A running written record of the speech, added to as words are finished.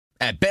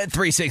At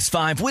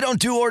Bet365, we don't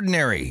do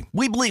ordinary.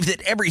 We believe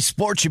that every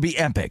sport should be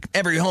epic.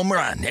 Every home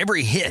run,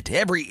 every hit,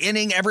 every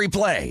inning, every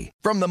play.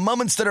 From the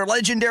moments that are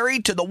legendary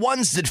to the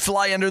ones that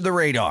fly under the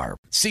radar.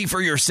 See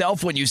for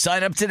yourself when you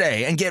sign up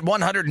today and get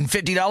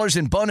 $150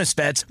 in bonus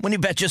bets when you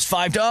bet just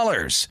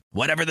 $5.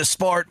 Whatever the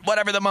sport,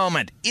 whatever the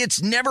moment,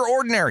 it's never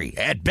ordinary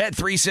at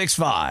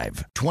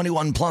Bet365.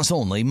 21 plus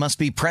only. Must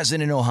be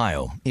present in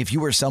Ohio. If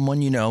you or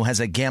someone you know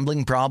has a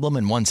gambling problem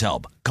and wants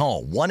help,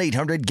 call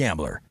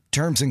 1-800-GAMBLER.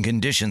 Terms and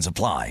conditions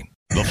apply.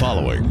 The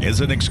following is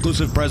an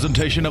exclusive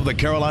presentation of the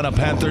Carolina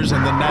Panthers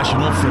and the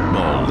National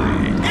Football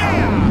League.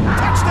 Yeah!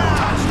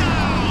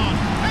 Touchdown!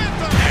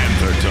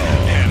 Panther Talk.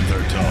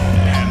 Panther Talk.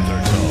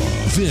 Panther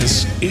Talk.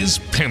 This is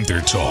Panther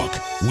Talk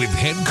with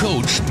head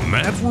coach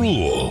Matt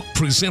Rule,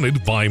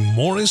 presented by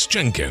Morris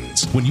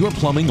Jenkins. When your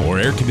plumbing or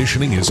air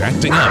conditioning is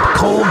acting up,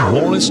 call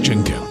Morris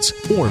Jenkins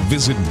or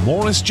visit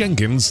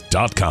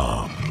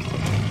morrisjenkins.com.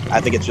 I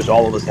think it's just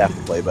all of us have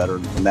to play better,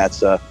 and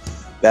that's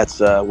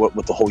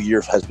what the whole year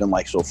has been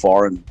like so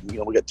far. And,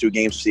 we got 2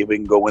 games to see if we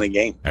can go win a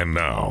game. And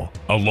now,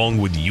 along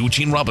with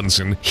Eugene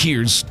Robinson,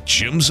 here's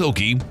Jim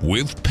Szoke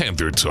with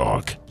Panther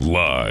Talk,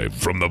 live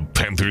from the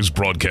Panthers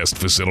broadcast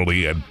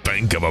facility at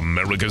Bank of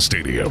America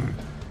Stadium.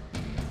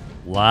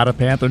 A lot of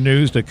Panther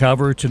news to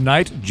cover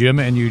tonight. Jim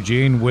and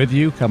Eugene with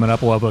you. Coming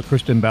up, we'll have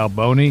Kristen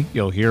Balboni.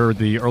 You'll hear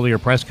the earlier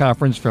press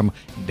conference from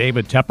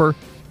David Tepper.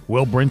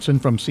 Will Brinson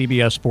from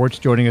CBS Sports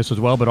joining us as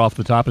well. But off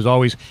the top, as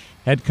always,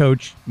 head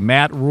coach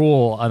Matt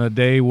Rule on a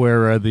day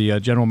where the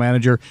general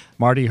manager,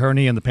 Marty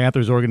Herney, and the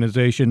Panthers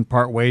organization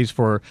part ways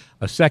for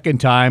a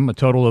second time, a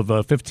total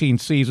of 15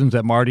 seasons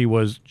that Marty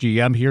was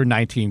GM here,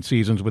 19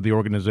 seasons with the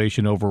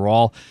organization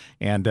overall.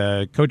 And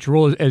Coach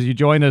Rule, as you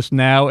join us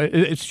now,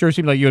 it sure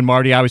seems like you and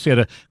Marty obviously had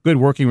a good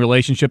working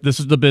relationship. This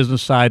is the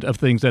business side of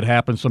things that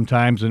happen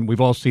sometimes, and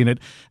we've all seen it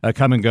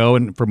come and go.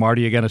 And for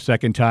Marty, again, a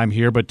second time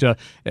here. But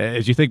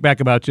as you think back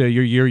about your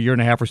year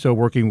and a half or so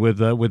working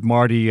with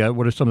Marty,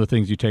 what are some of the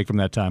things you take from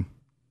that time?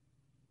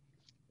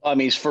 I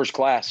mean, he's first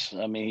class.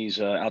 I mean, he's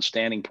an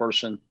outstanding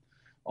person.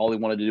 All he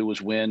wanted to do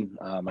was win.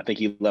 I think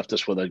he left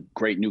us with a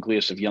great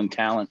nucleus of young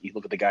talent. You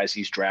look at the guys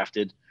he's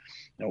drafted,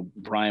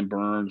 Brian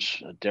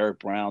Burns, Derek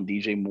Brown,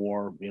 DJ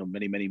Moore,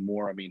 many, many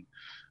more. I mean,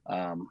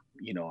 I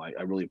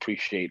really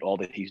appreciate all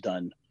that he's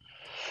done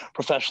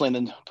professionally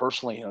and then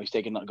personally. He's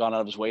gone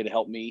out of his way to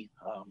help me,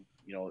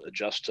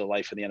 adjust to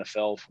life in the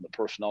NFL from the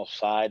personnel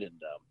side, and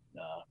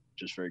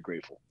just very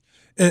grateful.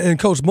 And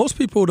Coach, most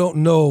people don't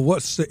know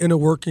what's the inner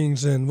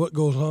workings and what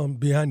goes on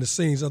behind the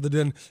scenes, other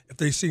than if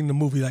they've seen the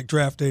movie like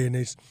Draft Day and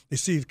they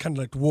see kind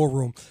of like the war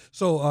room.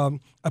 So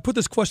I put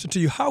this question to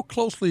you: how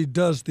closely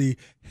does the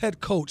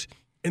head coach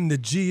and the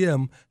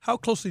GM, how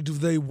closely do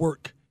they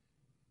work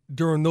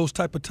during those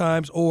type of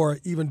times, or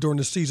even during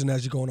the season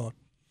as you're going on?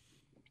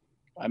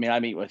 I mean, I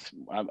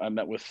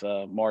met with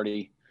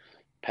Marty,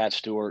 Pat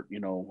Stewart,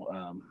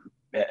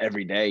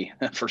 every day,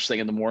 first thing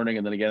in the morning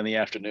and then again in the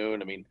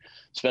afternoon. I mean,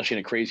 especially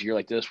in a crazy year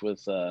like this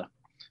with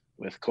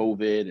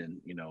COVID and,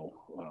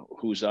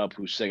 who's up,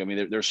 who's sick. I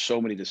mean, there's so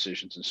many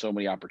decisions and so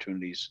many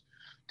opportunities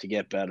to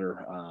get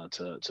better,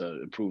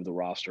 to improve the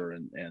roster.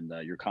 And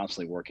you're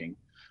constantly working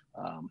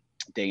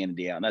day in and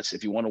day out. And that's,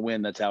 if you want to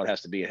win, that's how it has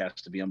to be. It has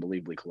to be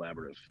unbelievably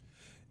collaborative.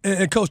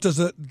 And Coach, does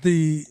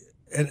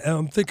and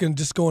I'm thinking,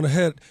 just going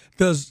ahead,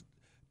 does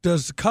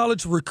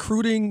college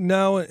recruiting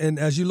now, and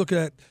as you look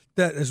at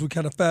that, as we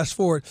kind of fast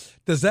forward,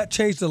 does that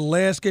change the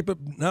landscape,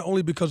 not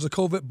only because of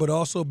COVID, but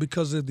also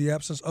because of the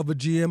absence of a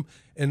GM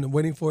and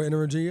waiting for an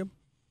interim GM?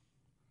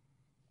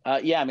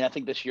 Yeah, I mean, I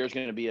think this year is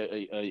going to be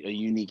a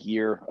unique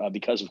year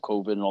because of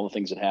COVID and all the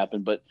things that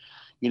happened. But,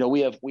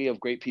 we have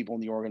great people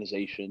in the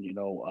organization.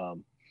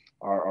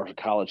 Our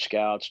college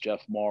scouts,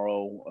 Jeff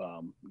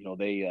Morrow,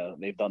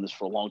 they've done this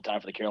for a long time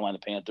for the Carolina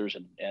Panthers,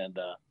 and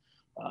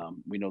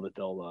we know that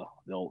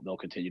they'll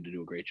continue to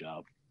do a great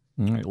job.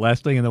 All right,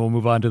 last thing, and then we'll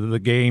move on to the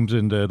games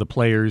and the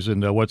players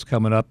and what's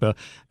coming up.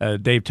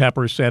 Dave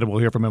Tepper said, and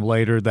we'll hear from him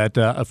later, that,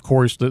 of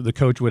course, the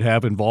coach would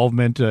have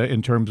involvement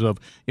in terms of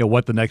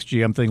what the next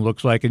GM thing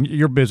looks like. And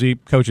you're busy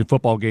coaching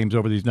football games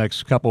over these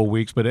next couple of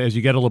weeks, but as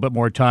you get a little bit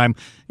more time,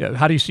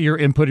 how do you see your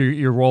input or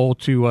your role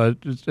to,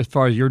 as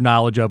far as your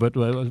knowledge of it,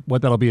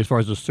 what that'll be as far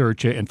as the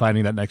search and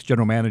finding that next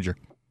general manager?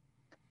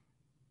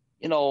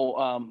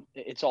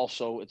 It's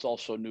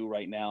also new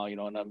right now,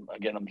 and I'm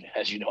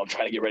as I'm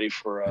trying to get ready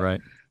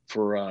for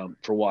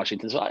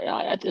Washington. So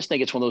I just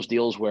think it's one of those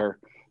deals where,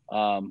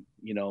 I'm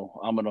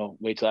going to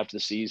wait till after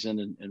the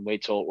season and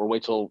wait till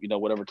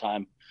whatever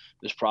time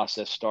this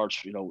process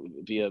starts,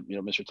 via,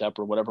 Mr.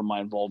 Tepper, whatever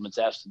my involvement's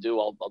asked to do,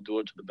 I'll do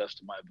it to the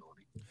best of my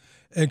ability.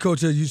 And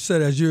Coach, as you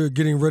said, as you're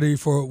getting ready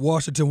for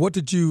Washington, what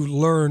did you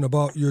learn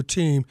about your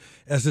team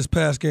as this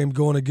past game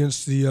going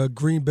against the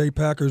Green Bay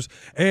Packers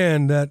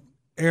and that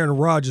Aaron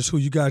Rodgers, who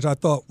you guys, I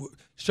thought,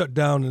 shut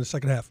down in the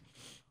second half?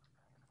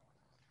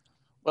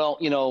 Well,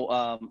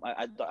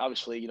 I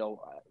obviously, I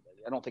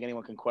don't think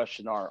anyone can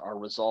question our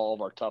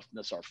resolve, our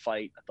toughness, our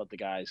fight. I thought the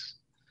guys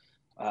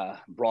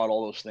brought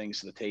all those things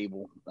to the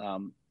table.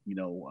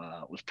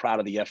 was proud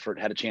of the effort,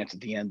 had a chance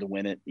at the end to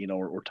win it,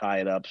 or tie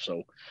it up.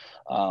 So,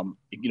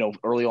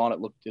 early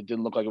on it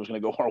didn't look like it was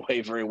going to go our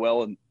way very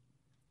well, and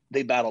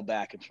they battled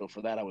back. And so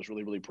for that, I was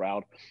really, really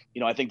proud.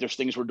 I think there's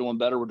things we're doing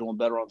better. We're doing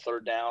better on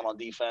third down on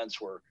defense.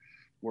 We're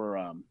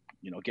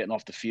getting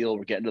off the field.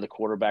 We're getting to the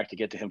quarterback to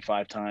get to him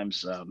 5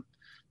 times. That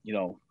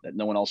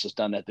no one else has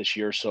done that this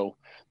year. So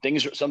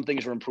some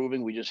things are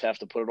improving. We just have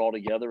to put it all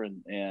together,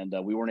 and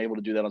we weren't able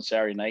to do that on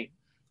Saturday night.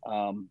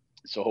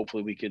 So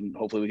hopefully we can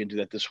do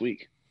that this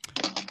week.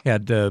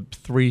 Had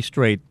 3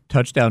 straight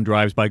touchdown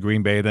drives by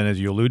Green Bay. Then, as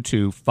you allude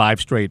to, 5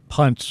 straight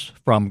punts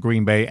from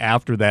Green Bay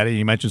after that. And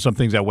you mentioned some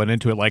things that went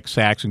into it, like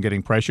sacks and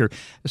getting pressure.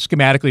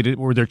 Schematically,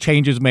 were there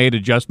changes made,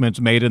 adjustments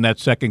made in that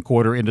second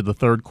quarter into the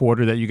third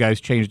quarter that you guys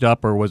changed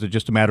up, or was it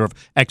just a matter of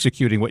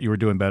executing what you were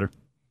doing better?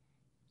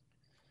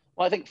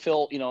 Well, I think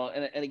Phil,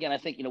 and again, I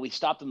think we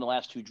stopped in the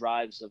last 2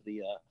 drives of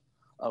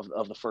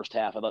the first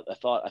half. I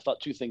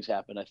thought 2 things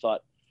happened. I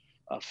thought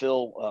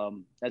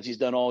Phil, as he's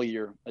done all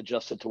year,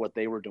 adjusted to what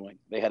they were doing.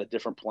 They had a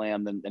different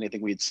plan than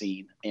anything we had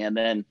seen. And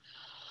then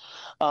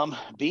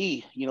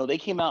B, they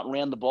came out and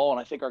ran the ball, and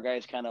I think our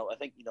guys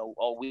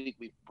all week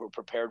we were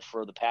prepared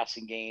for the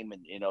passing game,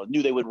 and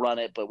knew they would run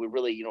it, but we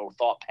really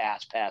thought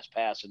pass,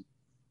 and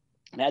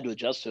had to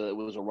adjust to it. It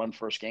was a run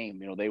first game.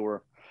 They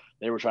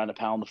were trying to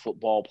pound the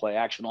football, play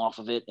action off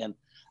of it, and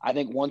I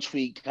think once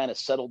we kind of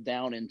settled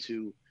down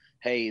into,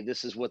 hey,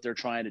 this is what they're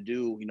trying to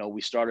do,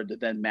 we started to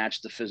then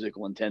match the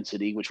physical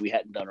intensity, which we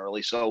hadn't done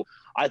early. So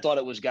I thought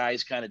it was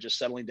guys kind of just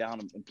settling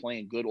down and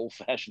playing good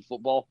old-fashioned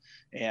football,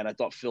 and I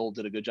thought Phil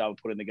did a good job of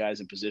putting the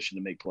guys in position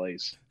to make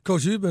plays.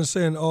 Coach, you've been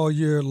saying all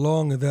year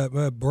long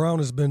that Brown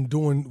has been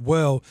doing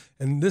well,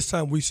 and this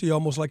time we see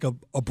almost like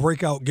a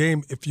breakout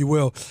game, if you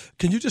will.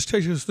 Can you just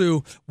take us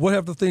through what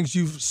have the things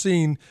you've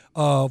seen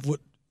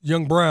with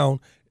young Brown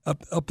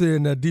up there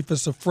in that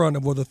defensive front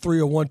with the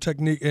 3-1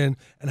 technique, and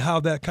how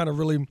that kind of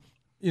really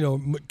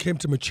came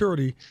to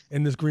maturity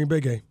in this Green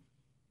Bay game?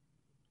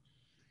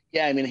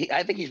 Yeah, I mean,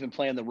 I think he's been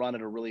playing the run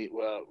at a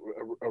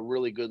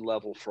really good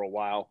level for a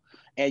while.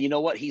 And you know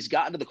what? He's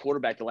gotten to the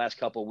quarterback the last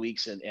couple of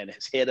weeks and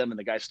has hit him, and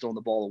the guy's throwing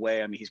the ball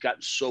away. I mean, he's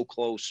gotten so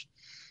close.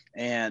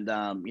 And,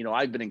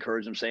 I've been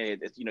encouraging him, saying,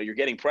 you're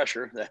getting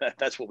pressure.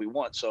 That's what we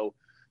want. So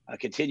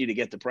continue to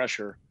get the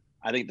pressure.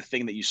 I think the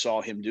thing that you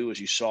saw him do is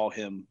you saw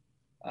him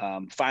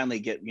finally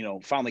get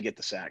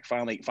the sack,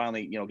 finally,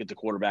 get the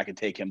quarterback and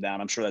take him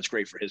down. I'm sure that's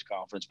great for his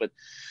confidence, but,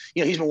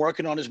 he's been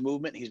working on his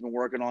movement. He's been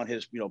working on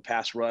his,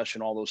 pass rush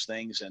and all those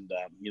things. And,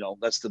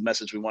 that's the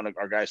message we want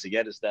our guys to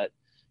get, is that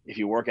if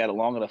you work at it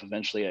long enough,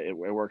 eventually it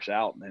works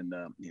out.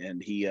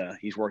 And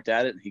he's worked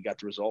at it, and he got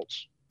the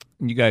results.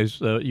 You guys,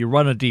 you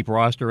run a deep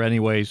roster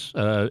anyways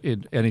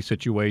in any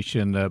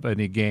situation of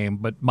any game,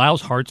 but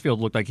Miles Hartsfield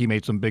looked like he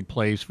made some big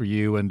plays for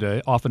you, and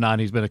off and on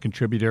he's been a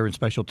contributor in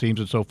special teams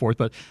and so forth.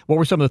 But what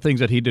were some of the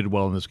things that he did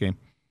well in this game?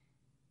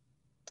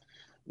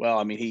 Well,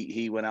 I mean,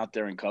 he went out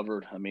there and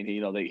covered. I mean,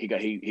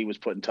 he was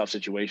put in tough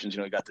situations.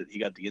 He got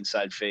the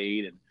inside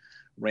fade and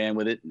ran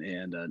with it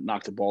and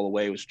knocked the ball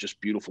away. It was just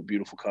beautiful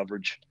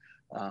coverage.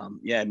 I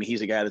mean, he's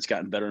a guy that's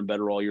gotten better and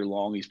better all year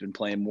long. He's been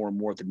playing more and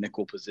more at the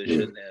nickel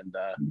position, and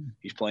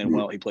he's playing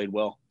well. He played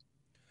well.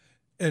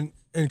 And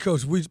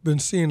Coach, we've been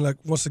seeing, like,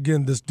 once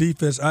again, this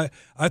defense. I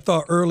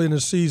thought early in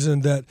the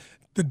season that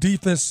the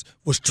defense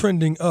was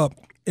trending up,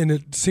 and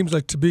it seems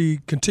like to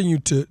continue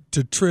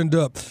to trend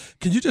up.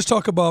 Can you just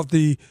talk about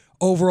the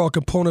overall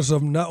components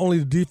of not only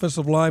the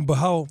defensive line, but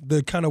how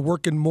they're kind of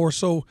working more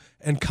so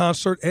in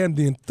concert, and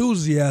the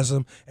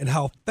enthusiasm and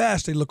how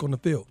fast they look on the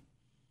field?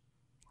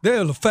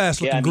 They're a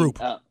fast-looking group.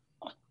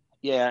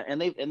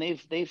 And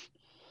they've,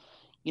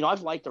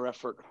 I've liked their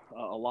effort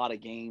a lot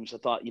of games. I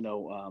thought,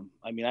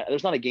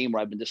 there's not a game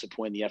where I've been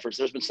disappointed in the efforts.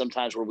 There's been some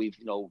times where we've,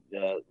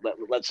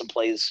 let some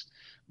plays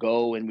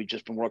go, and we've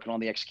just been working on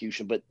the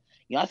execution. But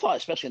I thought,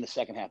 especially in the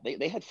second half,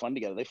 they had fun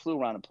together. They flew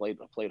around and played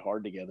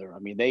hard together. I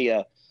mean, they,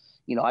 I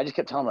just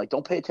kept telling them, like,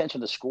 don't pay attention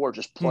to the score,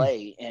 just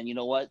play. And you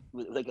know what?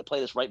 They could play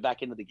this right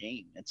back into the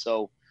game. And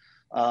so,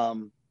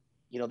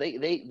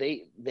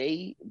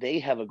 they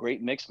have a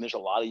great mix, and there's a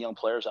lot of young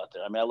players out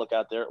there. I mean, I look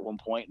out there at one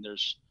point, and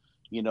there's,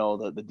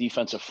 the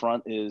defensive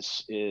front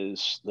is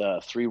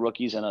the 3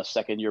 rookies and a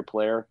second-year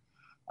player.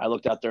 I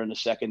looked out there in the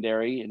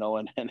secondary, and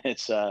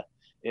it's a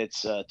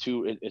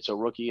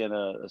rookie and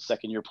a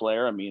second-year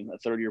player. I mean, a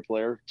third-year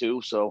player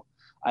too. So,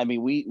 I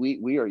mean,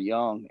 we are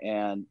young,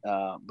 and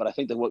but I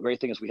think that what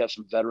great thing is we have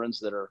some veterans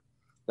that are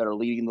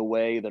leading the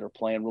way, that are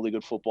playing really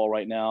good football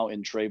right now,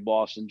 in Trey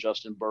Boston,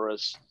 Justin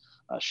Burris,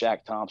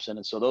 Shaq Thompson.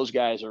 And so those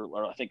guys are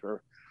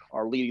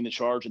leading the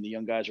charge, and the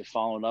young guys are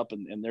following up,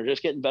 and they're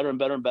just getting better and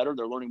better and better.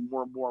 They're learning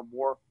more and more and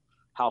more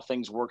how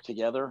things work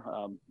together.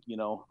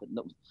 No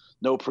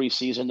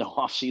preseason, no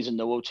off season,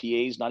 no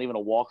OTAs, not even a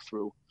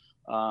walkthrough.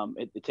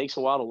 It takes a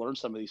while to learn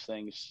some of these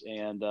things,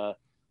 and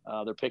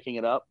they're picking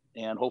it up,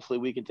 and hopefully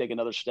we can take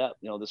another step,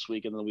 this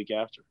week and the week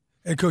after.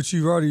 And, Coach,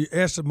 you've already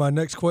answered my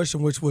next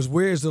question, which was,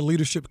 where is the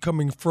leadership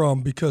coming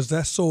from? Because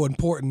that's so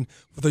important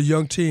with a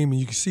young team, and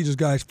you can see those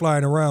guys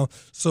flying around.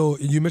 So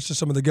you mentioned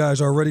some of the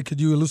guys already.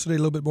 Could you elucidate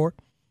a little bit more?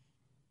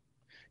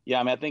 Yeah,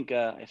 I mean,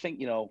 I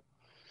think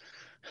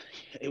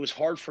it was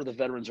hard for the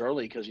veterans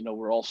early because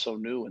we're all so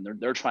new and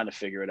they're trying to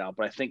figure it out.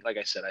 But I think, like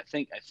I said, I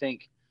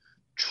think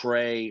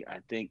Trey, I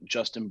think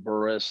Justin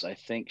Burris, I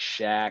think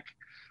Shaq.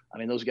 I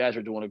mean, those guys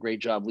are doing a great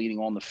job leading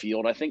on the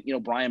field. I think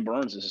Brian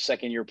Burns is a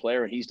second-year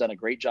player and he's done a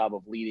great job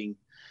of leading.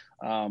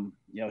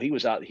 He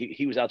was out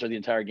there the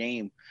entire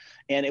game,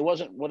 and it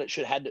wasn't what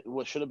should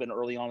have been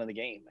early on in the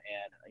game.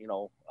 And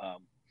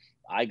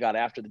I got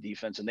after the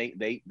defense, and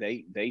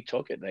they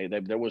took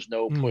it. There was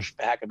no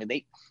pushback. I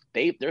mean,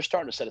 they're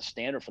starting to set a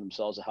standard for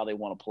themselves of how they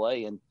want to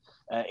play, and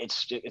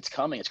it's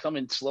coming. It's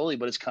coming slowly,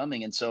 but it's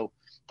coming. And so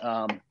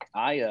I'm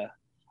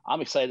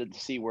excited to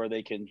see where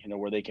they can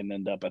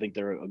end up. I think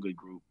they're a good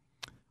group.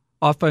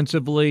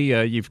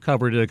 Offensively, you've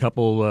covered a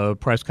couple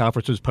press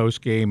conferences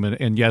post-game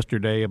and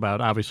yesterday about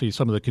obviously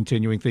some of the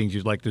continuing things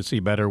you'd like to see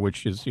better,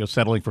 which is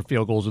settling for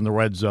field goals in the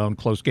red zone,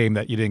 close game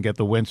that you didn't get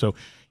the win. So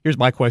here's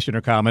my question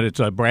or comment. It's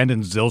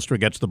Brandon Zylstra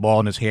gets the ball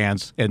in his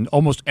hands, and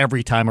almost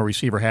every time a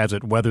receiver has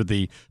it, whether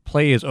the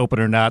play is open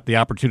or not, the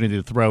opportunity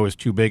to throw is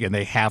too big, and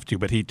they have to.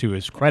 But he, to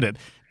his credit,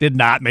 did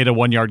not made a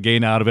 1-yard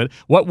gain out of it.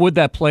 What would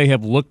that play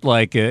have looked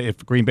like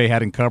if Green Bay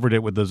hadn't covered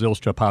it with the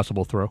Zylstra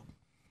possible throw?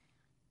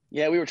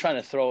 Yeah, we were trying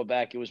to throw it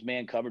back. It was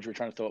man coverage. We were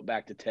trying to throw it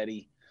back to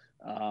Teddy,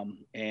 they on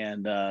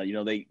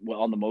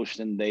the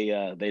motion they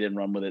didn't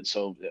run with it.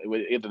 So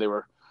either they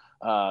were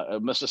a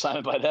missed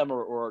assignment by them,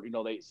 or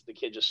the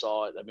kid just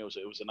saw it. I mean,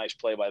 it was a nice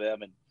play by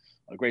them and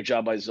a great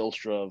job by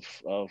Zylstra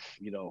of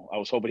I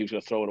was hoping he was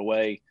going to throw it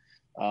away,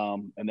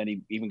 and then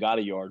he even got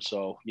a yard.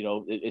 So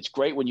it's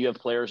great when you have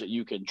players that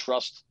you can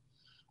trust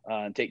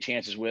and take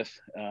chances with,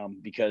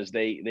 because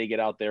they get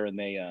out there and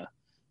they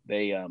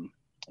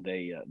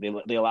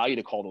allow you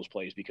to call those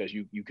plays because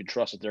you can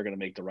trust that they're going to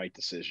make the right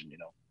decision.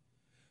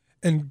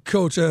 And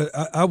Coach,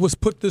 I was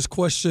put this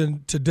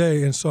question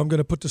today, and so I'm going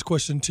to put this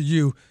question to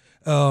you.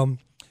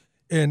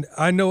 And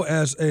I know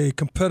as a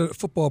competitive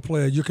football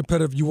player, you're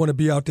competitive. You want to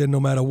be out there no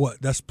matter what.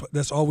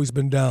 That's always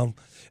been down.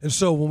 And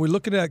so when we're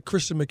looking at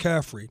Christian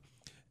McCaffrey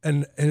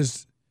and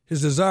his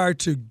desire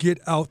to get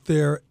out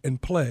there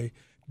and play,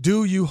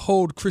 do you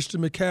hold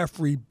Christian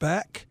McCaffrey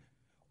back,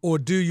 or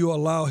do you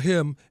allow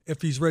him,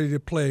 if he's ready to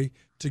play,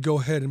 to go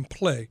ahead and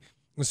play?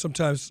 And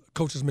sometimes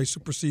coaches may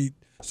supersede.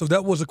 So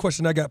that was a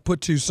question I got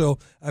put to. So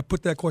I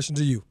put that question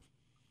to you.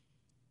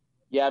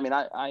 Yeah, I mean,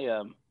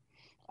 I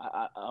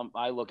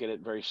look at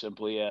it very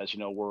simply as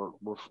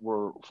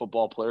we're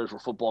football players, we're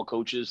football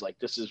coaches. Like,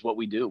 this is what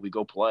we do. We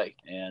go play,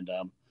 and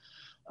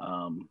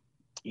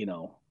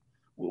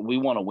we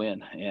want to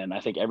win. And I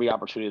think every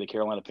opportunity the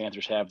Carolina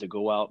Panthers have to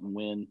go out and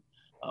win,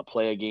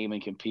 play a game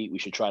and compete, we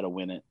should try to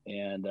win it.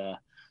 And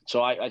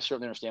so I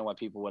certainly understand why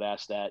people would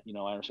ask that.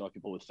 I understand why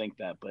people would think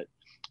that. But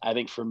I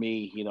think for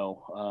me,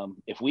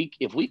 if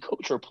we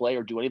coach or play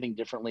or do anything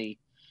differently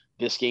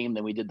this game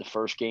than we did the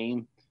first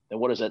game, then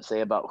what does that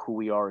say about who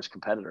we are as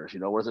competitors?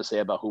 What does it say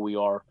about who we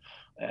are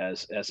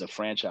as a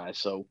franchise?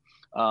 So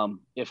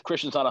if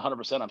Christian's not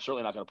 100%, I'm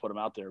certainly not going to put him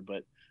out there.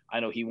 But I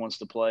know he wants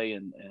to play,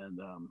 and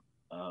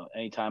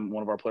anytime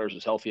one of our players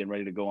is healthy and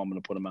ready to go, I'm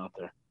going to put him out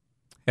there.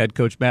 Head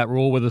coach Matt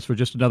Rhule with us for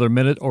just another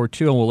minute or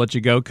two, and we'll let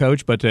you go,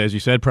 Coach. But as you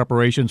said,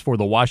 preparations for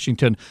the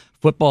Washington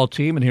football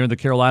team. And here in the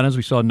Carolinas,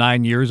 we saw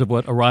 9 years of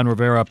what a Ron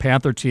Rivera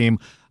Panther team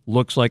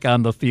looks like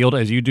on the field.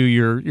 As you do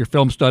your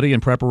film study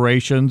and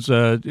preparations,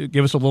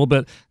 give us a little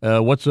bit.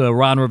 What's a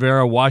Ron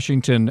Rivera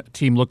Washington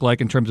team look like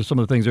in terms of some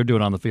of the things they're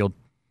doing on the field?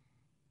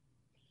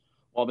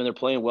 Well, I mean, they're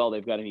playing well.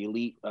 They've got an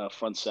elite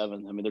front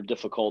seven. I mean, they're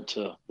difficult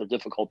to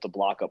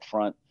block up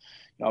front.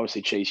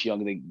 Obviously, Chase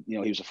Young, he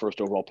was the first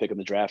overall pick in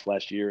the draft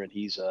last year, and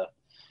he's a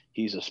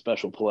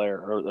special player,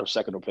 or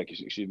second overall pick,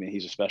 excuse me.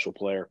 He's a special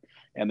player,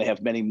 and they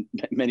have many,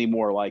 many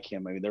more like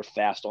him. I mean, they're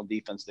fast on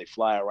defense. They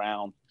fly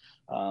around,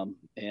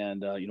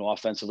 and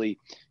offensively,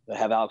 they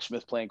have Alex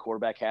Smith playing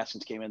quarterback.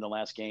 Haskins came in the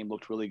last game,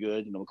 looked really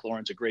good.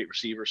 McLaurin's a great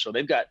receiver, so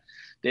they've got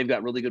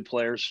really good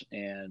players,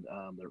 and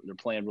they're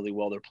playing really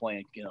well. They're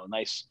playing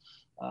nice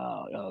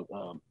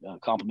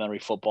complementary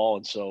football,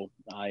 and so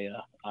I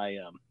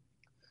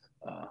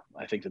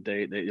think that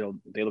they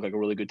look like a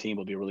really good team.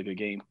 It'll be a really good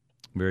game.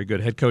 Very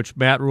good. Head coach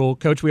Matt Rhule.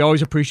 Coach, we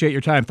always appreciate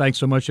your time. Thanks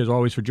so much, as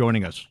always, for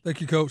joining us.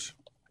 Thank you, Coach.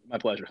 My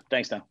pleasure.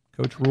 Thanks, now.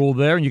 Coach Rhule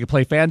there, and you can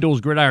play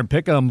FanDuel's Gridiron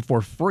Pick'em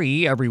for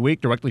free every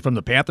week directly from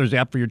the Panthers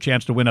app for your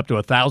chance to win up to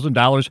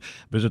 $1,000.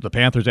 Visit the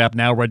Panthers app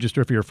now,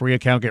 register for your free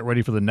account, get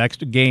ready for the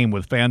next game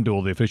with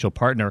FanDuel, the official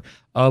partner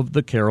of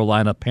the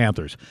Carolina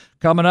Panthers.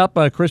 Coming up,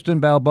 Kristen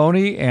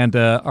Balboni and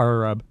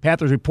our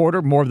Panthers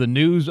reporter, more of the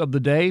news of the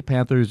day.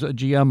 Panthers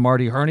GM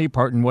Marty Herney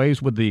parting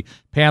ways with the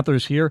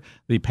Panthers here.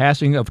 The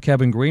passing of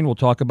Kevin Green, we'll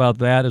talk about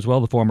that as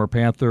well, the former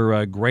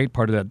Panther great,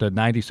 part of that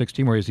 96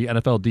 team where he's the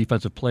NFL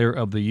Defensive Player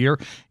of the Year.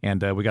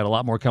 And we got a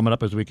lot more coming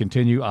up as we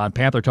continue on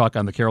Panther Talk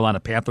on the Carolina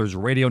Panthers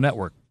Radio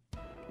Network.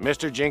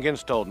 Mr.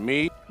 Jenkins told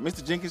me.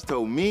 Mr. Jenkins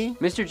told me.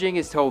 Mr.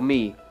 Jenkins told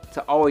me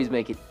to always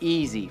make it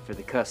easy for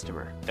the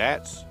customer.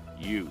 That's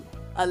you.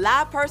 A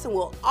live person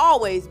will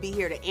always be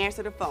here to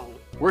answer the phone.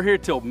 We're here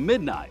till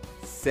midnight,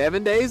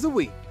 7 days a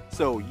week.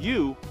 So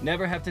you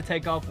never have to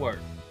take off work.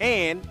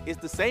 And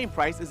it's the same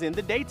price as in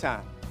the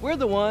daytime. We're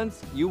the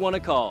ones you want to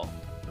call.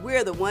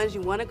 We're the ones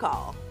you want to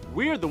call.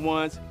 We're the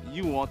ones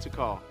you want to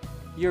call.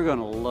 You're going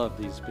to love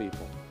these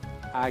people.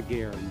 I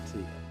guarantee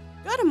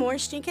it. Go to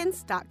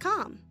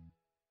MorrisJenkins.com.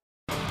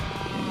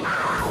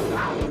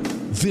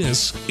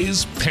 This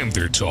is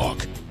Panther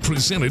Talk,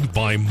 presented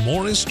by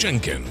Morris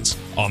Jenkins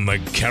on the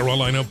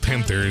Carolina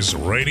Panthers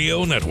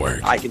Radio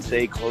Network. I can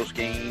say close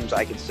games.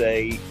 I can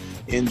say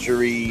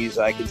injuries.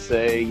 I can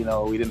say,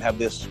 we didn't have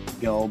this,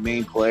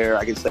 main player.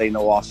 I can say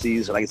no off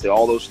season. I can say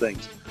all those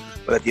things.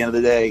 But at the end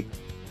of the day,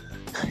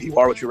 you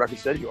are what your record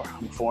said you are.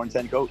 I'm a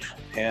 4-10 coach.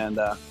 And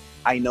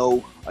I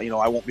know, I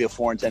won't be a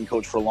 4-10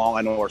 coach for long.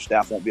 I know our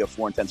staff won't be a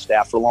 4-10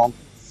 staff for long.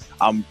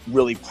 I'm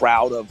really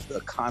proud of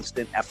the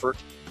constant effort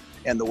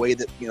and the way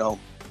that,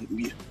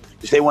 you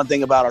say one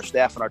thing about our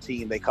staff and our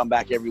team, they come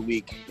back every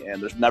week,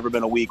 and there's never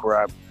been a week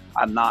where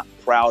I'm not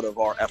proud of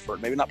our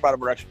effort. Maybe not proud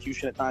of our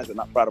execution at times, but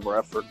not proud of our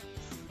effort.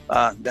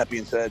 That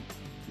being said,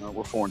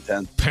 we're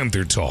 4-10.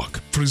 Panther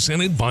Talk,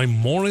 presented by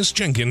Morris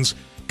Jenkins,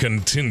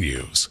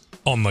 continues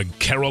on the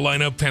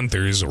Carolina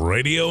Panthers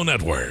Radio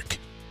Network.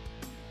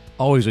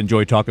 Always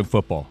enjoy talking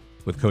football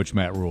with Coach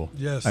Matt Rule.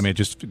 Yes. I mean,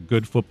 just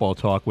good football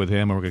talk with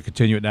him. And we're going to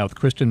continue it now with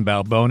Kristen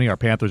Balboni, our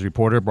Panthers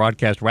reporter.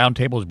 Broadcast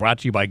Roundtable is brought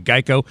to you by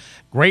Geico.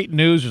 Great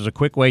news. There's a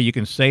quick way you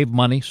can save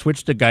money.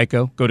 Switch to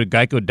Geico. Go to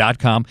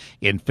geico.com.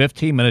 In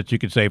 15 minutes, you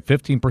can save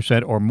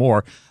 15% or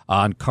more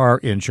on car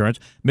insurance.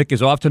 Mick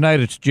is off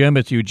tonight. It's Jim.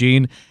 It's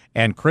Eugene.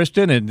 And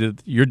Kristen,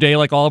 and your day,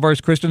 like all of ours,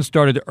 Kristen,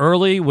 started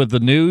early with the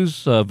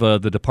news of the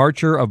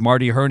departure of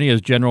Marty Hurney as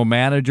general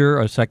manager,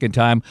 a second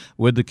time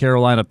with the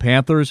Carolina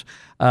Panthers.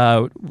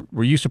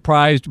 Were you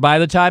surprised by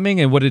the timing,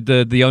 and what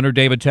did the owner,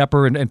 David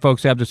Tepper, and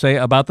folks have to say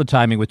about the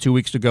timing with 2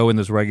 weeks to go in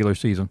this regular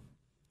season?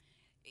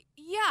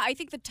 Yeah, I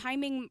think the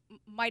timing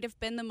might have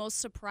been the most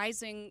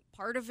surprising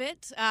part of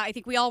it. I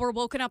think we all were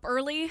woken up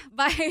early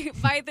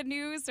by the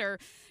news, or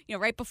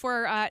right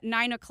before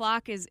 9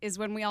 o'clock is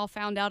when we all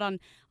found out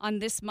on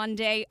this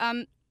Monday.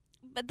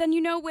 But then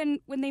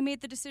when they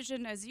made the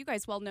decision, as you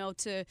guys well know,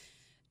 to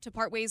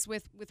part ways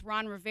with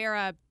Ron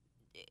Rivera,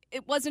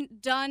 it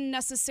wasn't done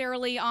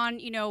necessarily on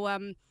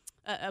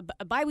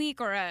a bye week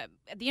or at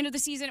the end of the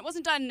season. It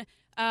wasn't done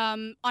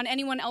on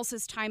anyone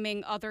else's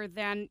timing other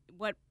than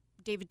what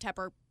David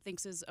Tepper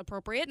thinks is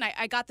appropriate. And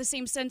I got the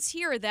same sense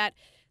here that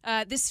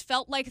this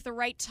felt like the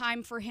right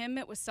time for him.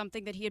 It was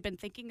something that he had been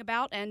thinking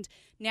about, and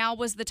now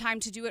was the time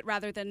to do it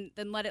rather than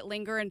let it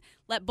linger and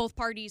let both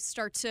parties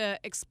start to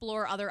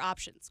explore other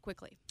options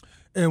quickly.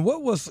 And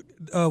what was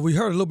we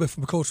heard a little bit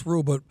from Coach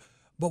Rule, but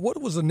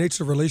what was the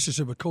nature of the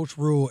relationship with Coach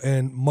Rule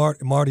and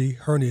Marty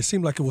Hurney? It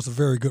seemed like it was a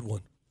very good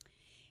one.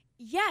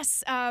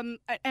 Yes, and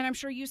I'm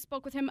sure you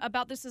spoke with him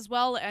about this as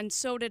well, and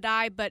so did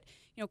I. But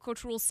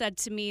Coach Rule said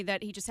to me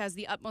that he just has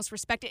the utmost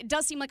respect. It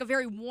does seem like a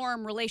very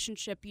warm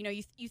relationship.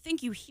 You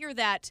think you hear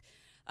that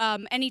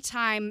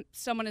anytime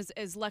someone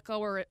is let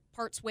go or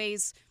parts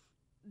ways,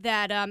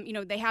 that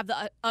they have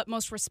the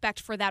utmost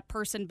respect for that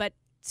person. But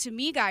to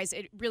me, guys,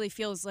 it really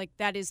feels like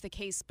that is the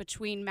case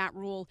between Matt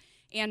Rule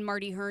and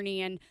Marty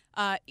Hurney, and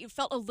it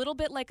felt a little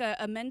bit like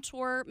a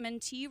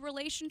mentor-mentee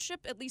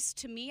relationship, at least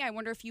to me. I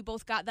wonder if you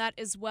both got that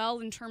as well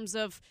in terms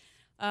of,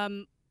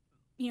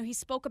 he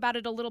spoke about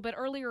it a little bit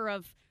earlier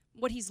of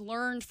what he's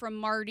learned from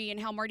Marty and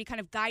how Marty kind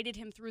of guided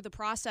him through the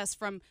process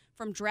from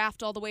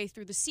draft all the way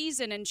through the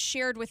season, and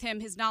shared with him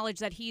his knowledge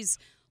that he's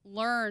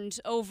learned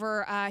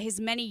over his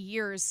many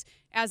years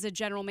as a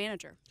general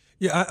manager.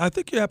 Yeah, I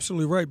think you're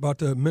absolutely right about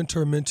the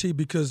mentor-mentee,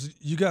 because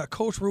you got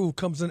Coach Rule who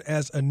comes in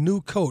as a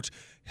new coach,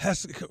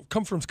 has to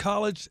come from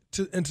college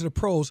into the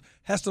pros,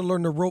 has to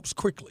learn the ropes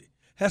quickly,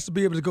 has to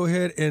be able to go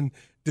ahead and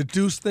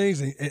deduce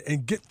things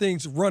and get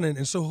things running.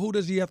 And so who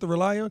does he have to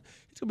rely on?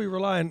 He's going to be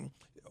relying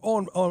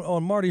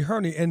on Marty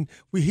Hurney, and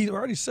he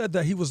already said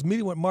that he was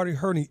meeting with Marty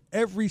Hurney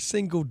every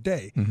single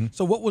day. Mm-hmm.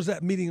 So what was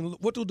that meeting?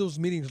 What do those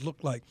meetings look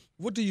like?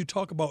 What do you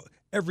talk about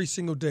every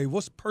single day?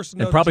 What's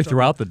personnel? And probably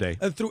throughout the day.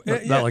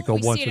 Not like a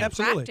once. We see it in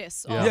Absolutely.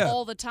 practice Yeah.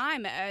 all the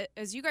time.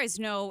 As you guys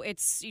know,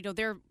 it's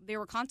they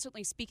were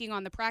constantly speaking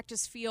on the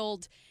practice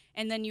field.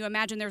 And then you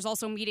imagine there's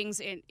also meetings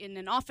in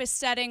an office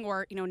setting,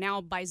 or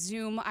now by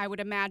Zoom, I would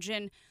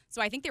imagine.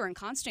 So I think they were in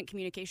constant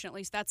communication. At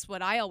least that's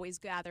what I always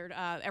gathered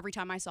every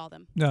time I saw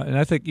them. No, and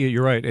I think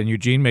you're right. And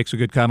Eugene makes a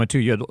good comment too.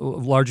 You had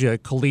largely a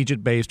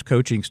collegiate-based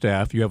coaching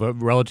staff. You have a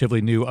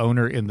relatively new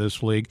owner in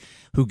this league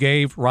who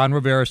gave Ron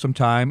Rivera some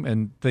time,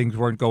 and things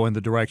weren't going the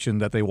direction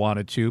that they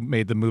wanted to.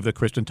 Made the move that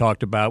Kristen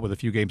talked about with a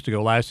few games to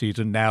go last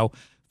season. Now,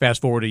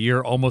 fast forward a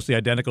year, almost the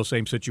identical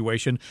same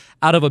situation,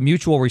 out of a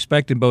mutual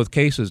respect in both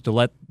cases, to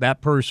let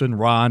that person,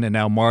 Ron, and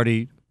now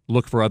Marty,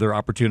 look for other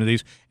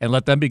opportunities and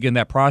let them begin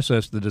that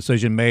process, the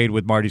decision made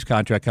with Marty's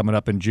contract coming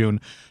up in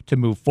June to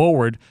move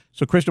forward.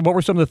 So, Kristen, what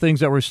were some of the things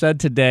that were said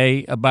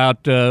today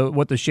about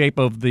what the shape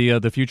of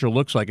the future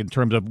looks like in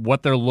terms of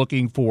what they're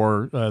looking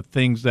for,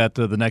 things that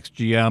the next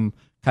GM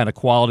kind of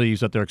qualities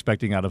that they're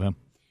expecting out of him?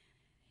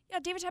 Yeah,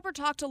 David Tepper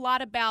talked a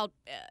lot about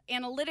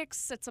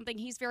analytics. That's something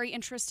he's very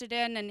interested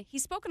in, and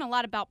he's spoken a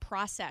lot about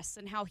process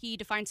and how he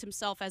defines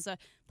himself as a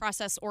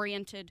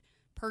process-oriented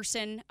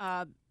person,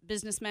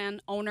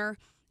 businessman, owner.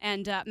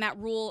 And Matt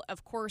Rule,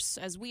 of course,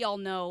 as we all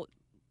know,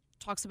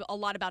 talks a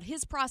lot about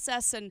his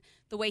process and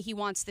the way he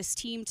wants this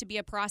team to be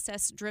a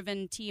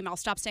process-driven team. I'll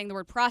stop saying the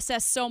word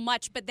process so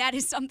much, but that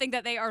is something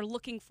that they are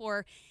looking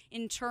for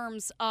in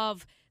terms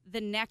of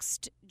the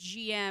next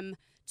GM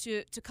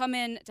to come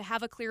in, to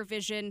have a clear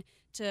vision,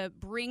 to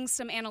bring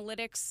some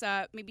analytics,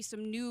 maybe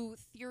some new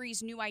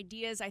theories, new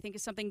ideas, I think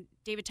is something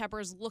David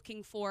Tepper is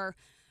looking for.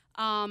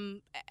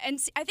 And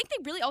I think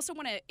they really also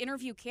want to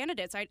interview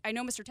candidates. I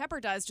know Mr.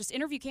 Tepper does, just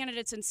interview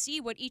candidates and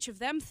see what each of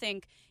them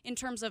think in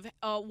terms of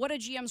what a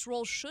GM's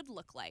role should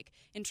look like,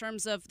 in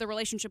terms of the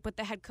relationship with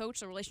the head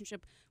coach, the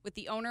relationship with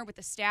the owner, with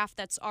the staff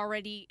that's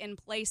already in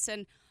place.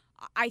 And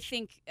I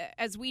think,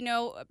 as we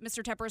know,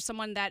 Mr. Tepper is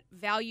someone that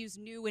values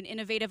new and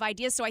innovative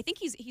ideas. So I think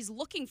he's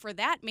looking for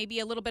that, maybe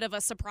a little bit of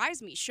a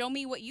surprise me. Show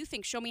me what you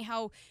think. Show me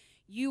how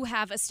you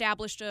have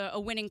established a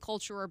winning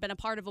culture or been a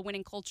part of a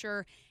winning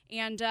culture.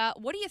 And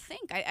what do you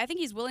think? I think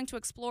he's willing to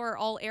explore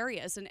all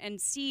areas and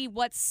see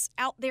what's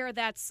out there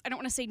that's, I don't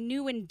want to say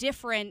new and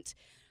different,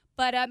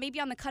 but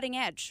maybe on the cutting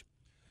edge.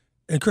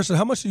 And, Kristen,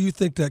 how much do you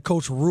think that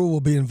Coach Rule will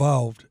be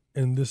involved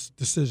in this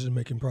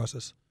decision-making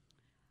process?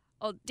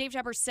 Well, Dave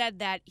Tepper said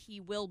that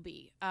he will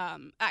be.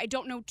 I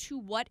don't know to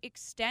what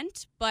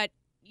extent, but,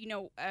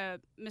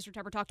 Mr.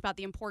 Tepper talked about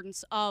the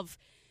importance of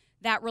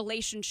that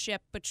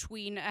relationship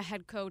between a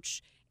head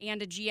coach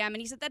and a GM. And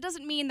he said that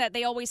doesn't mean that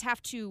they always have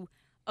to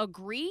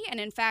agree. And,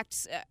 in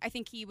fact, I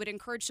think he would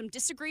encourage some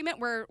disagreement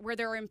where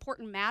there are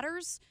important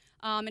matters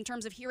in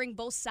terms of hearing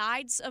both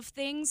sides of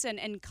things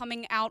and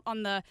coming out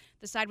on the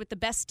side with the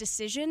best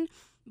decision.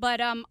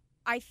 But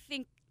I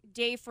think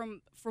Dave,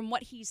 from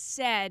what he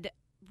said,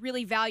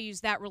 really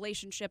values that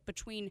relationship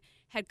between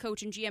head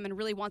coach and GM and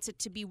really wants it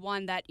to be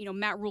one that,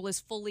 Matt Rule is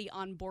fully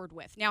on board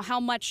with. Now,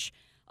 how much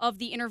of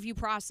the interview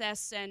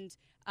process and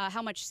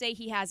how much say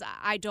he has,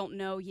 I don't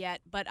know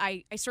yet, but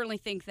I certainly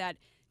think that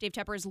Dave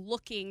Tepper is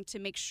looking to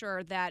make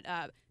sure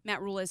that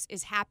Matt Rule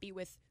is happy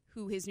with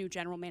who his new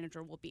general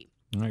manager will be.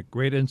 All right,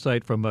 great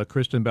insight from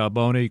Kristen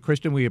Balboni.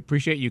 Kristen, we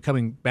appreciate you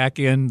coming back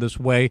in this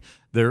way.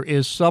 There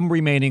is some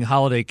remaining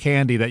holiday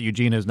candy that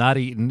Eugene has not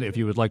eaten, if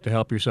you would like to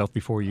help yourself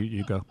before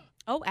you go.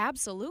 Oh,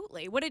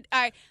 absolutely. What did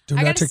I Do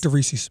not take the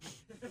Reese's.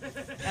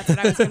 That's what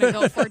I was going to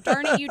go for.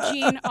 Darn it,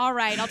 Eugene. All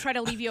right, I'll try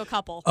to leave you a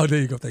couple. Oh,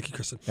 there you go. Thank you,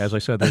 Kristen. As I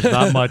said, there's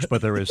not much,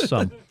 but there is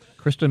some.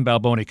 Kristen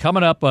Balboni.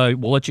 Coming up,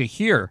 we'll let you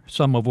hear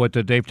some of what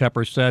Dave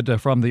Tepper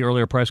said from the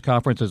earlier press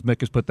conference, as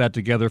Mick has put that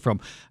together from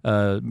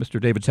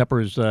Mr. David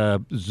Tepper's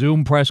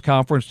Zoom press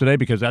conference today,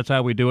 because that's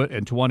how we do it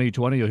in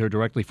 2020. You'll hear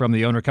directly from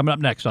the owner. Coming up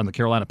next on the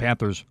Carolina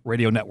Panthers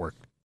Radio Network.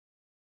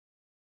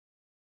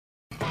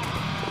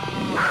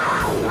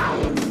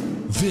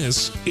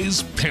 This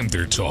is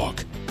Panther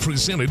Talk,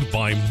 presented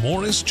by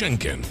Morris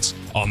Jenkins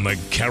on the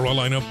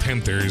Carolina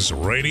Panthers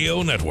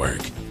Radio Network.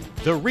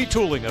 The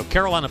retooling of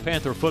Carolina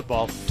Panther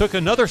football took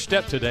another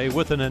step today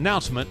with an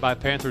announcement by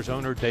Panthers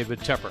owner David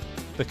Tepper.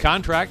 The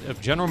contract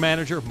of general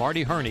manager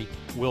Marty Hurney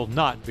will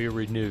not be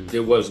renewed.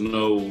 There was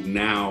no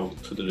now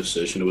to the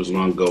decision. It was an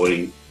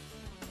ongoing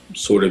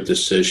sort of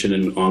decision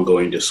and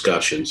ongoing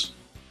discussions,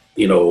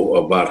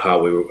 about how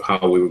we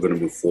were going to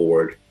move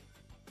forward.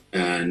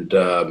 And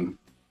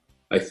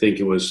I think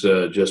it was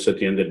just at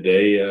the end of the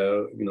day,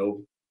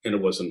 and it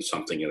wasn't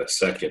something in a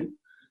second.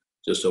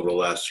 Just over the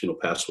last,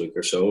 past week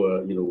or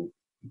so,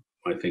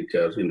 I think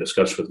in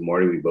discussion with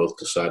Marty, we both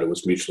decided it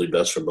was mutually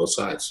best for both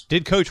sides.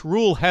 Did Coach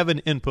Rule have an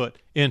input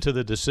into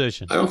the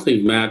decision? I don't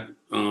think Matt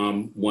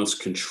wants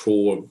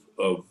control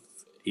of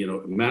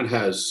Matt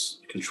has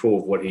control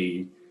of what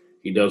he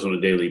does on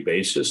a daily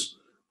basis.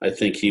 I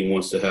think he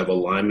wants to have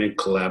alignment,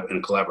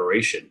 and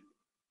collaboration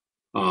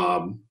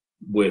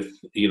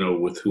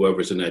with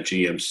whoever's in that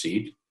GM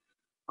seat.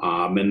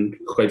 And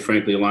quite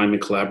frankly,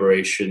 alignment,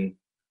 collaboration,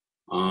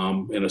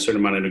 and a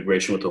certain amount of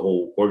integration with the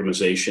whole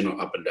organization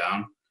up and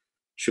down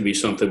should be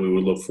something we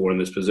would look for in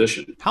this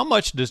position. How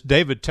much does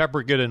David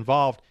Tepper get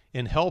involved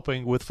in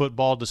helping with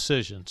football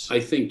decisions? I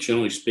think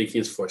generally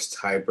speaking, as far as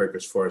tiebreaker,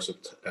 as far as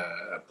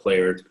a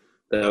player,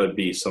 that would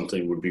be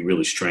something would be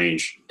really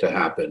strange to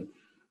happen.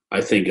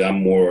 I think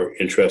I'm more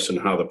interested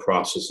in how the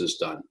process is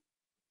done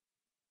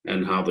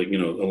and how the,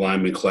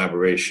 alignment,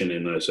 collaboration,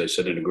 and as I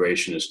said,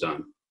 integration is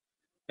done,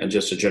 and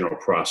just a general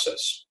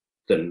process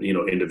than,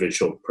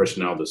 individual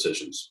personnel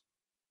decisions.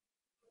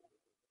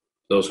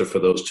 Those are for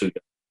those two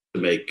to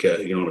make, a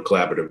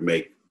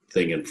collaborative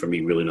thing, and for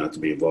me really not to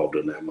be involved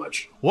in that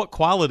much. What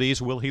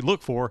qualities will he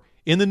look for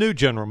in the new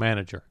general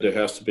manager? There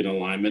has to be an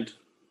alignment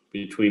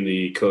between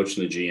the coach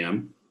and the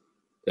GM.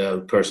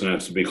 The person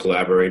has to be a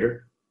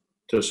collaborator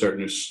to a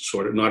certain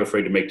sort of, not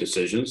afraid to make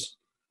decisions.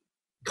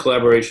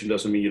 Collaboration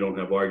doesn't mean you don't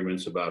have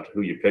arguments about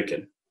who you're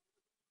picking.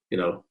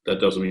 That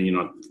doesn't mean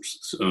you're not,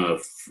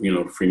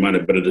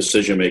 free-minded, but a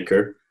decision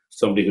maker,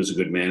 somebody who's a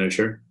good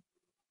manager,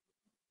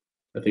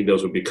 I think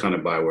those would be kind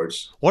of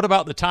bywords. What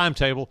about the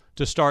timetable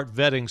to start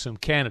vetting some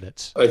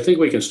candidates? I think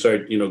we can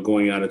start,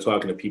 going out and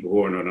talking to people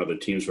who aren't on other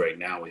teams right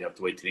now. We have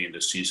to wait to the end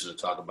of the season to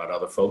talk about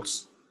other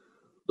folks.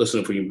 Listen,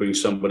 if we can bring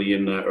somebody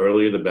in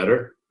earlier, the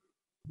better.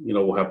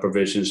 We'll have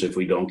provisions if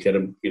we don't get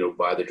them,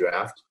 by the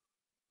draft.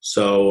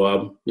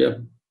 So,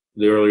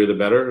 the earlier the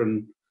better.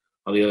 And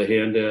on the other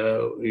hand,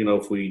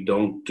 if we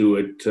don't do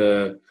it,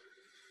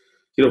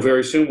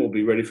 very soon we'll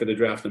be ready for the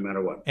draft no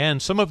matter what.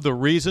 And some of the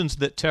reasons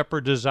that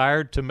Tepper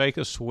desired to make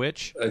a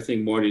switch? I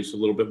think Marty's a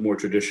little bit more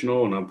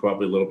traditional, and I'm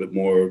probably a little bit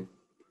more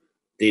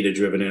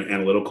data-driven and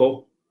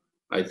analytical.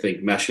 I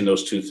think meshing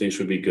those two things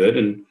would be good,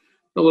 and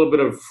a little bit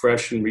of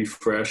fresh and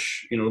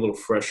refresh, a little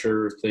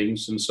fresher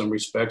things in some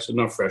respects. And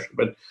not fresher,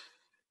 but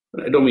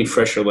I don't mean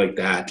fresher like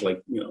that,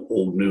 like,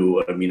 old,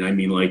 new. I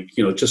mean like,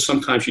 just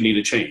sometimes you need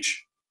a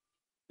change.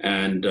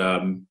 And,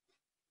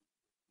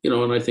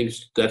 and I think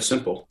that's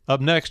simple. Up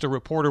next, a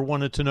reporter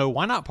wanted to know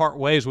why not part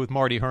ways with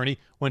Marty Hurney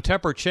when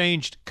Tepper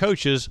changed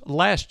coaches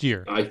last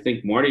year. I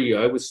think Marty,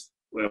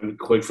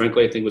 quite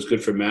frankly, I think it was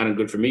good for Matt and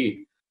good for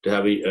me to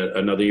have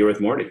another year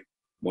with Marty.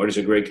 Marty's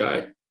a great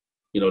guy,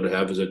 to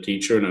have as a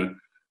teacher and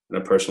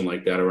a person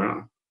like that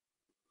around.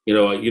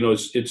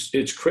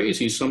 It's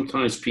crazy.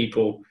 Sometimes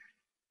people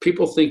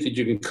think that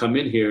you can come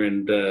in here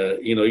and,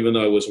 even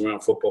though I was around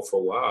football for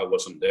a while, I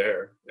wasn't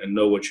there and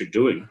know what you're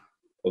doing.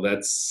 Well,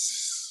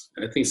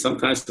 I think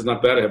sometimes it's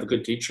not bad to have a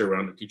good teacher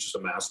around to teach you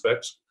some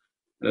aspects.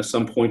 And at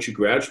some point you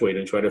graduate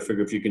and try to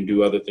figure if you can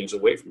do other things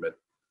away from it.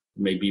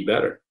 It may be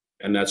better.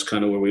 And that's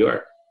kind of where we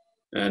are.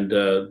 And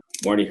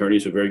Marty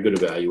Hurney's a very good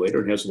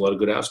evaluator and has a lot of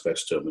good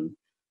aspects to him. And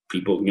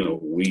people,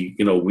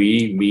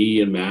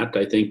 me and Matt,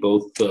 I think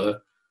both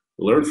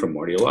learn from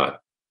Marty a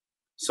lot.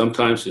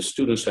 Sometimes the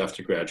students have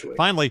to graduate.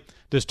 Finally,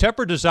 does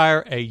Tepper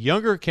desire a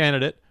younger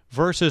candidate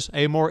versus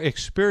a more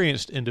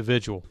experienced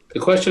individual? The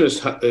question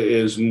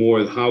is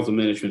more how the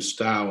management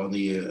style and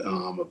the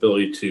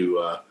ability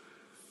to,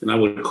 and I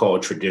would call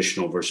it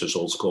traditional versus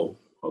old school.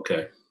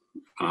 Okay,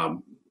 I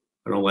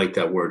don't like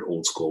that word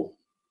old school.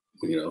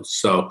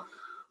 So,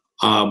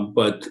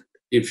 but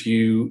if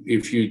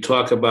you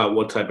talk about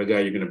what type of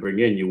guy you're going to bring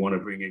in, you want to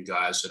bring in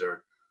guys that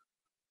are,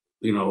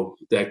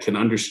 that can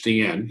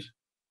understand.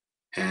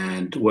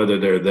 And whether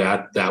they're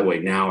that way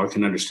now or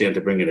can understand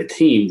to bring in a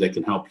team that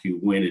can help you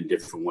win in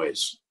different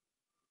ways.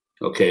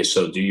 Okay,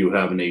 so do you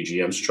have an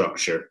AGM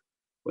structure?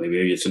 Well,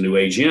 maybe it's a new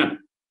AGM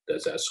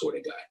that's that sort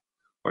of guy,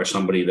 or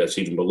somebody that's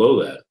even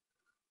below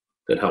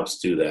that helps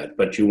do that.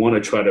 But you want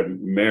to try to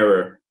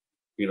mirror,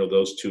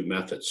 those two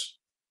methods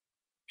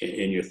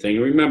in your thing.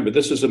 And remember,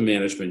 this is a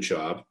management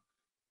job,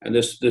 and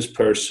this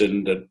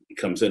person that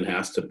comes in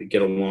has to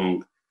get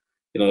along.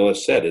 As I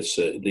said, it's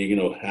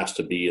has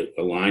to be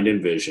aligned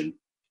in vision,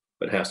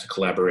 but has to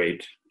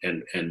collaborate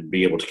and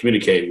be able to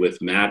communicate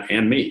with Matt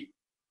and me.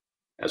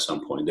 At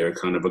some point, they're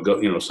kind of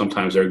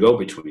sometimes they're a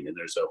go-between, and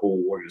there's a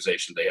whole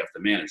organization they have to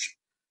manage,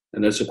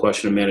 and that's a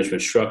question of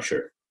management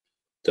structure.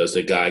 Does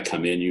the guy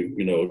come in,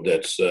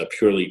 that's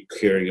purely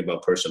caring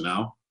about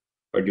personnel,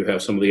 or do you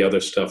have some of the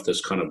other stuff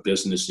that's kind of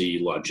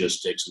businessy,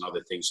 logistics, and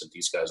other things that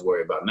these guys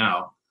worry about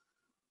now?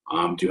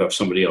 Do you have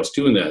somebody else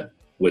doing that?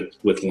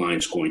 With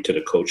lines going to the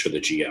coach or the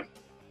GM.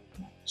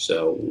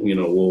 So,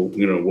 we'll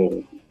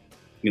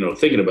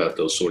thinking about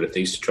those sort of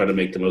things to try to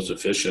make the most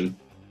efficient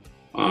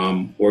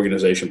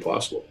organization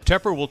possible.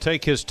 Tepper will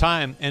take his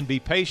time and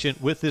be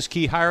patient with this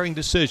key hiring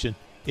decision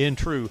in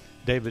true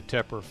David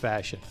Tepper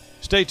fashion.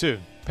 Stay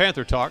tuned.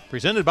 Panther Talk,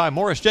 presented by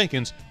Morris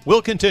Jenkins,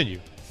 will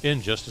continue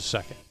in just a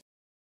second.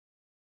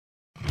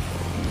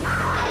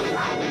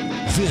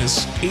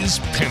 This is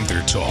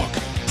Panther Talk,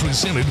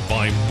 presented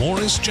by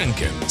Morris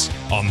Jenkins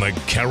on the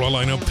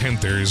Carolina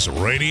Panthers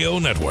Radio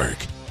Network.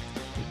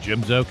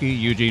 Jim Szoke,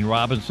 Eugene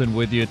Robinson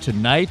with you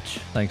tonight.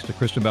 Thanks to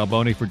Kristen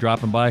Balboni for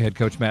dropping by. Head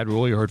coach Matt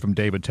Rhule, you heard from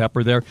David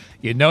Tepper there.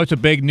 It's a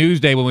big news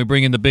day when we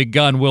bring in the big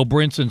gun, Will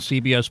Brinson,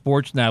 CBS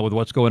Sports now with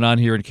what's going on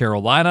here in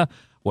Carolina,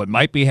 what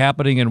might be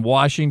happening in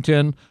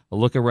Washington, a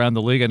look around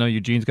the league. I know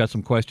Eugene's got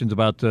some questions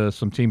about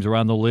some teams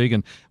around the league.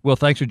 And, Will,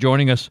 thanks for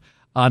joining us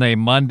on a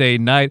Monday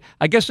night.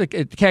 I guess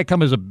it can't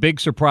come as a big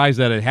surprise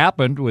that it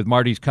happened with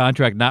Marty's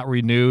contract not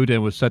renewed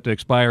and was set to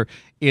expire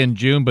in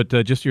June, but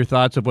just your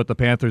thoughts of what the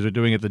Panthers are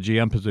doing at the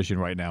GM position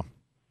right now.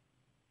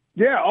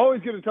 Yeah,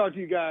 always good to talk to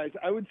you guys.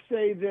 I would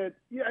say that,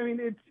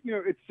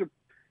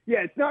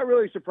 it's not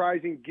really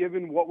surprising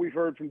given what we've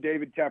heard from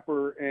David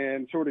Tepper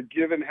and sort of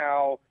given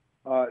how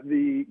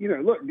the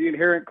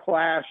inherent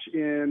clash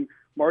in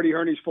Marty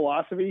Hurney's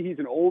philosophy. He's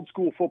an old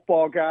school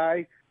football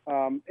guy.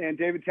 And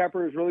David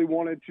Tepper has really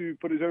wanted to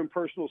put his own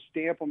personal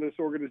stamp on this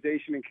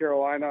organization in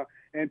Carolina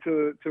and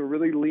to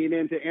really lean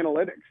into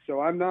analytics. So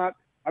I'm not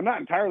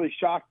entirely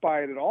shocked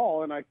by it at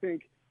all. And I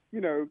think,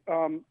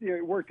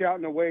 it worked out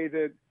in a way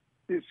that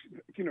is,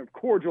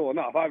 cordial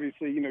enough.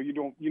 Obviously, you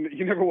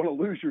never want to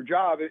lose your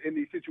job in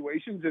these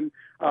situations. And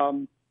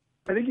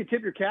I think you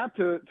tip your cap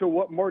to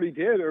what Marty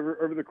did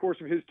over the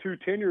course of his 2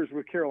 tenures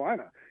with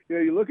Carolina.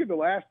 You look at the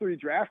last 3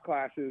 draft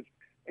classes,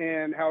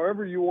 and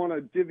however you want to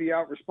divvy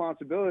out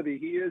responsibility,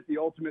 he is the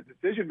ultimate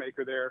decision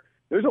maker there.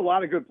 there's a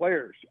lot of good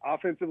players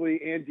offensively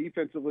and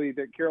defensively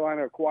that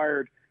Carolina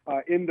acquired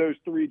in those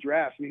 3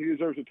 drafts, and he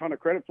deserves a ton of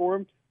credit for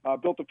him.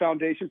 Built a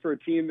foundation for a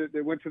team that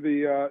went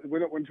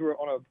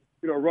on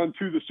a run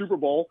to the Super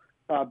Bowl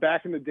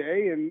back in the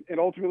day, and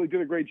ultimately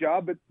did a great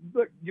job. But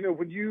look,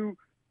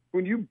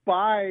 when you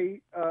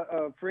buy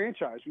a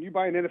franchise, when you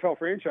buy an NFL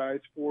franchise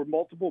for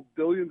multiple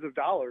billions of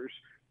dollars,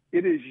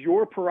 it is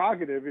your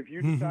prerogative if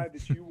you decide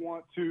that you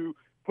want to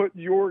put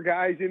your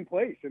guys in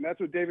place. And that's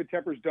what David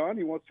Tepper's done.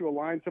 He wants to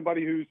align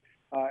somebody who's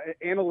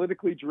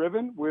analytically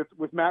driven with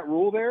Matt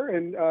Rule there.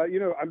 And,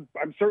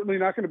 I'm certainly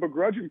not going to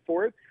begrudge him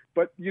for it.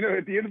 But,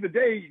 at the end of the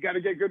day, you got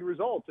to get good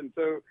results. And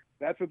so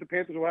that's what the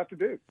Panthers will have to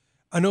do.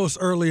 I know it's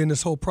early in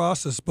this whole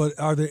process, but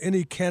are there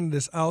any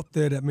candidates out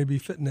there that may be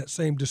fitting that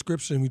same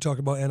description when we talk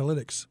about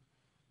analytics?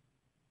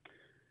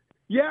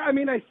 Yeah, I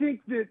mean, I think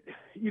that,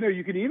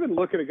 you can even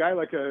look at a guy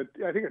like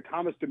I think a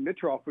Thomas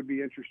Dimitroff would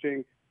be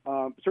interesting.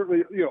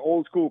 Certainly,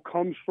 old school,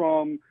 comes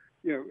from,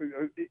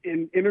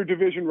 in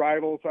interdivision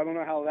rivals. I don't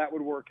know how that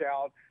would work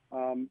out.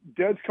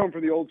 Does come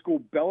from the old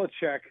school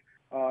Belichick,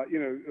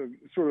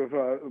 sort of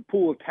a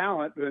pool of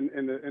talent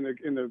in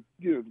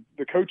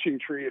the coaching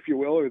tree, if you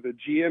will, or the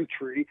GM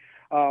tree.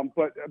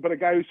 But a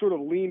guy who sort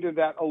of leaned into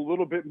that a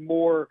little bit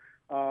more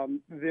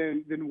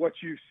than what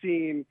you've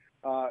seen,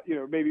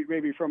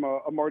 maybe from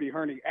a Marty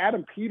Hurney.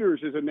 Adam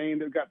Peters is a name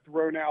that got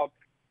thrown out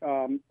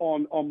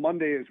on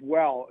Monday as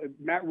well.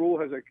 Matt Rule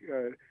has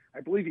I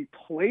believe he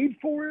played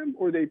for him,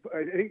 I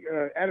think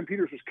Adam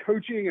Peters was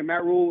coaching and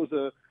Matt Rule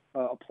was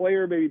a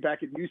player maybe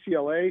back at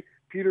UCLA.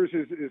 Peters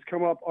has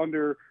come up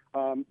under,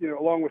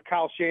 along with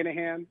Kyle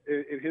Shanahan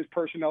in his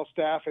personnel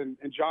staff and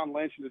John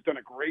Lynch, and has done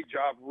a great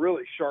job,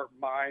 really sharp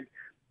mind.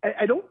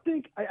 I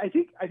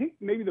think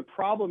maybe the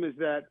problem is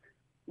that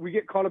we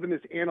get caught up in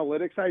this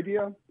analytics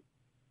idea,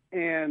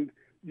 and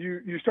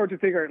you start to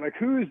think, all right, like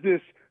who's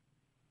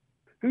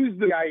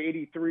the guy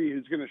 83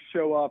 who's going to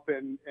show up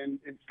and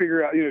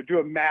figure out, do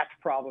a math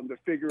problem to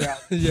figure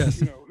out, yes.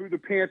 Who the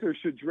Panthers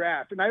should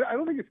draft. And I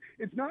don't think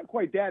it's not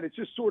quite that. It's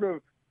just sort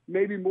of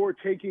maybe more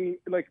taking,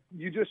 like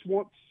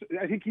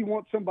I think he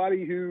wants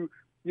somebody who,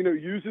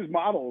 uses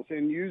models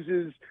and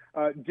uses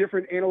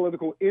different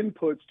analytical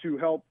inputs to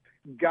help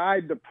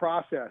guide the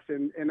process.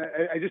 And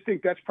I just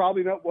think that's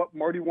probably not what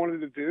Marty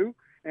wanted to do.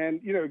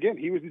 And, again,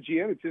 he was the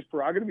GM. It's his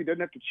prerogative. He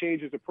doesn't have to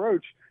change his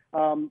approach.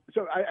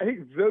 So I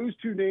think those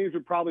 2 names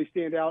would probably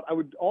stand out. I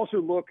would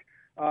also look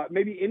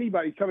maybe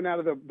anybody coming out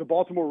of the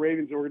Baltimore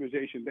Ravens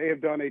organization. They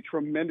have done a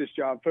tremendous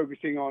job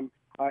focusing on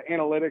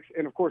analytics.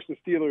 And, of course, the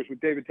Steelers with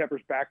David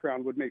Tepper's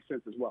background would make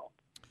sense as well.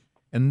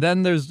 And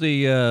then there's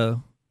the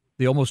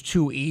almost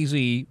too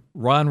easy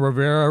Ron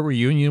Rivera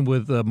reunion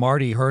with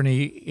Marty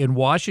Hurney in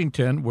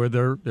Washington, where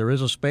there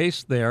is a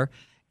space there.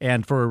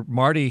 And for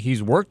Marty,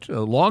 he's worked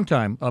a long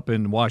time up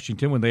in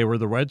Washington when they were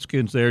the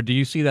Redskins there. Do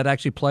you see that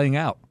actually playing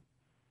out?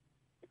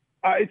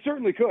 It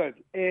certainly could.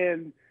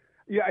 And,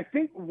 I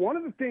think one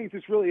of the things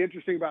that's really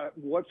interesting about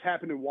what's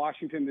happened in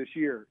Washington this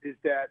year is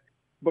that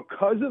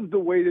because of the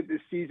way that this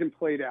season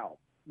played out,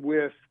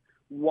 with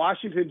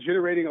Washington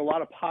generating a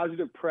lot of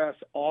positive press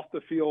off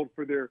the field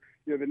for their,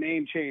 the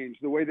name change,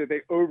 the way that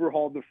they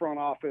overhauled the front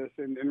office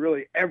and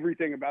really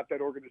everything about that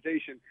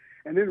organization.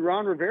 And then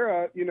Ron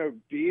Rivera,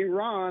 being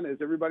Ron, as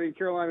everybody in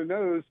Carolina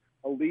knows,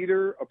 a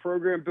leader, a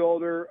program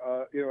builder,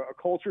 a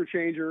culture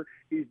changer.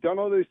 He's done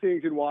all those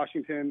things in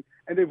Washington,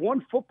 and they've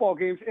won football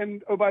games.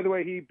 And, oh, by the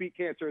way, he beat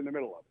cancer in the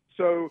middle of it.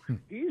 So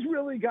he's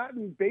really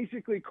gotten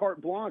basically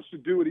carte blanche to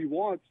do what he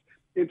wants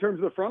in terms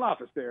of the front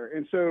office there.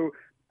 And so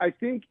I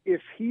think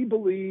if he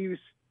believes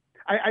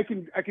 – I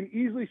can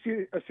easily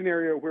see a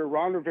scenario where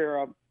Ron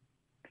Rivera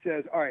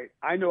says, all right,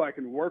 I know I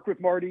can work with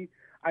Marty.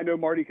 I know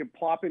Marty can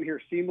plop in here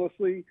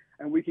seamlessly,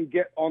 and we can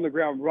get on the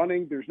ground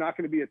running. There's not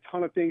going to be a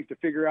ton of things to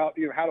figure out,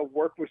 how to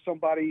work with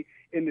somebody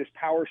in this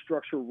power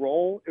structure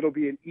role. It'll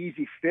be an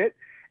easy fit.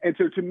 And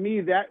so to me,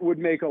 that would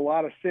make a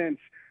lot of sense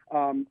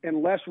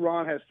unless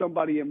Ron has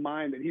somebody in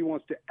mind that he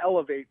wants to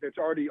elevate that's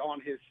already on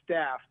his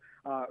staff.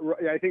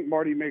 I think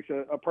Marty makes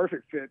a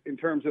perfect fit in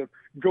terms of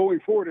going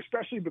forward,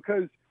 especially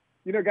because,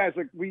 guys,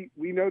 like we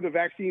know the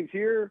vaccine's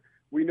here.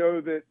 We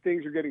know that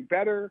things are getting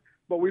better,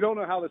 but we don't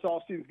know how this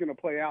offseason is going to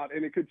play out,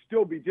 and it could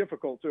still be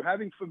difficult. So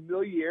having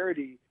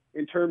familiarity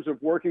in terms of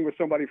working with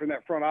somebody from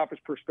that front office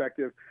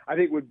perspective, I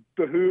think would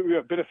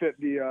benefit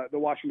the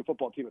Washington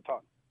football team a ton.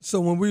 So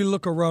when we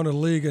look around the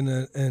league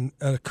and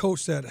a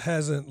coach that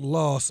hasn't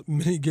lost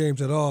many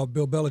games at all,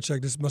 Bill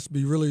Belichick, this must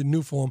be really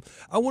new for him.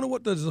 I wonder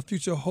what does the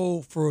future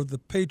hold for the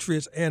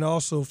Patriots and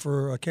also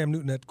for Cam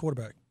Newton at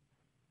quarterback?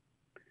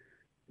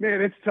 Man,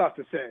 it's tough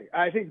to say.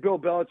 I think Bill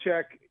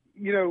Belichick,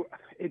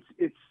 it's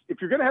if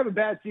you're going to have a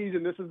bad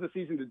season, this is the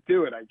season to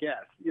do it, I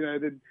guess.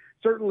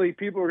 Certainly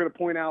people are going to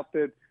point out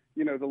that,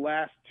 the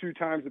last 2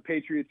 times the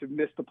Patriots have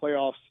missed the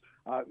playoffs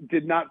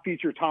did not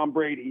feature Tom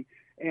Brady.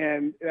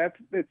 And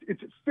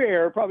it's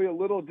fair, probably a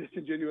little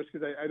disingenuous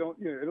because I don't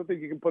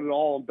think you can put it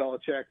all on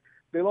Belichick.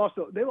 They lost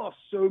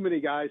so many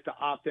guys to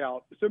opt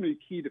out, so many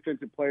key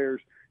defensive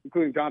players,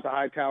 including Donta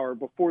Hightower,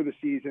 before the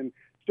season,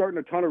 starting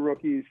a ton of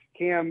rookies.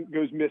 Cam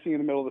goes missing in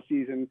the middle of the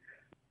season.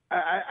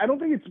 I don't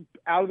think it's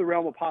out of the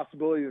realm of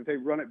possibility that they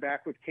run it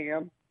back with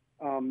Cam.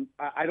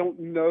 I don't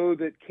know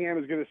that Cam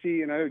is going to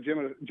see, and I know Jim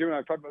and I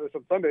have talked about this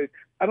on Sundays,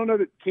 I don't know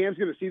that Cam's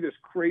going to see this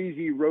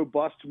crazy,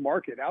 robust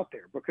market out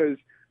there, because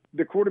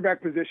the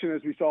quarterback position,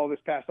 as we saw this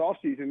past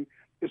offseason,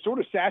 is sort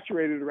of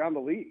saturated around the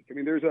league. I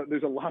mean, there's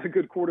a lot of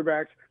good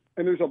quarterbacks,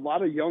 and there's a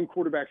lot of young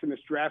quarterbacks in this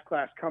draft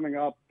class coming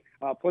up.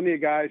 Plenty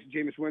of guys,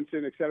 Jameis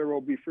Winston, et cetera,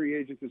 will be free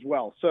agents as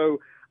well. So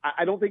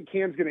I don't think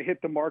Cam's going to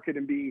hit the market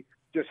and be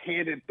just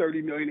handed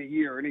 $30 million a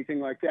year or anything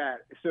like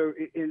that. So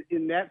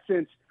in that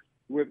sense,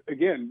 with,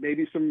 again,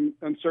 maybe some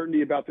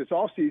uncertainty about this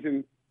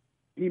offseason,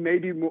 he may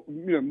be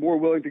more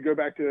willing to go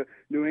back to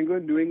New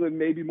England. New England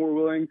may be more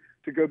willing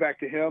to go back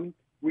to him.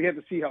 We have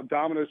to see how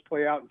dominoes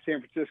play out in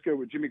San Francisco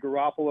with Jimmy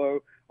Garoppolo,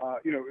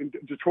 in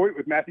Detroit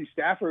with Matthew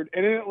Stafford,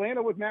 and in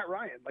Atlanta with Matt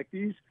Ryan. Like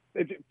these,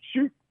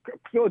 shoot,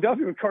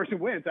 Philadelphia with Carson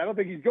Wentz. I don't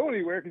think he's going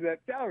anywhere because of that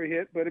salary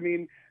hit, but I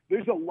mean,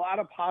 there's a lot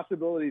of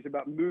possibilities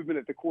about movement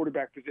at the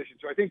quarterback position.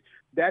 So I think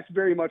that's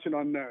very much an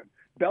unknown.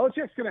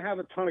 Belichick's going to have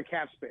a ton of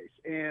cap space,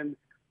 and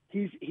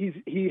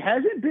he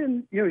hasn't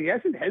been, he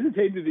hasn't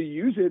hesitated to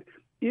use it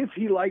if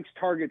he likes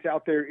targets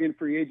out there in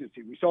free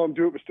agency. We saw him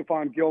do it with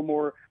Stephon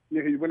Gilmore.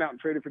 He went out and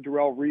traded for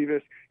Darrelle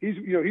Revis. He's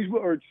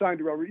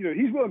signed Darrelle Revis.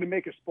 He's willing to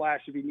make a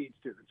splash if he needs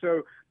to.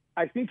 So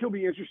I think he'll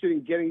be interested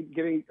in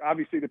getting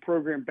obviously the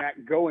program back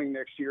going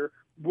next year.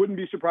 Wouldn't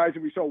be surprised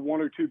if we saw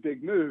one or two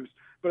big moves.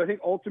 But I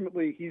think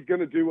ultimately he's going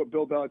to do what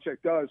Bill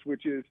Belichick does,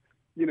 which is,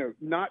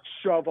 not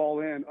shove all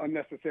in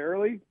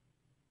unnecessarily.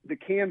 The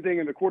Cam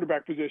thing and the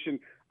quarterback position,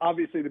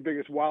 obviously the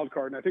biggest wild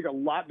card. And I think a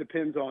lot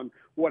depends on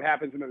what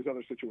happens in those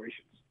other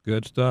situations.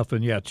 Good stuff.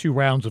 And, 2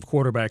 rounds of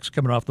quarterbacks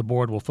coming off the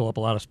board will fill up a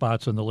lot of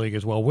spots in the league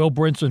as well. Will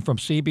Brinson from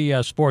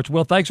CBS Sports.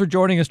 Will, thanks for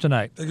joining us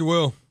tonight. Thank you,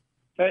 Will.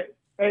 Hey,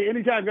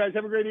 anytime, guys.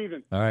 Have a great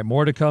evening. All right,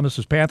 more to come. This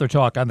is Panther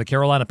Talk on the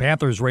Carolina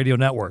Panthers Radio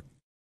Network.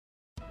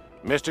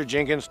 Mr.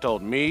 Jenkins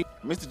told me.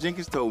 Mr.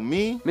 Jenkins told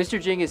me. Mr.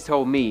 Jenkins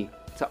told me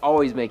to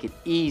always make it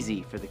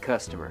easy for the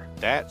customer.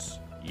 That's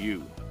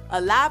you. A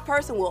live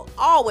person will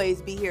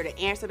always be here to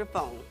answer the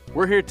phone.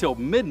 We're here till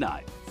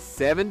midnight,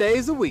 7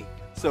 days a week.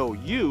 So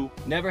you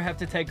never have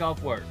to take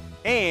off work.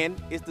 And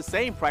it's the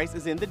same price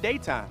as in the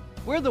daytime.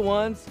 We're the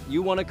ones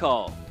you want to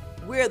call.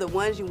 We're the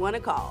ones you want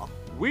to call.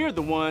 We're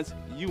the ones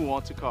you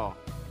want to call.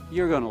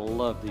 You're going to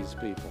love these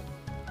people.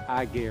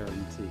 I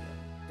guarantee it.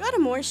 Go to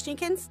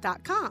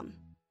MorrisJenkins.com.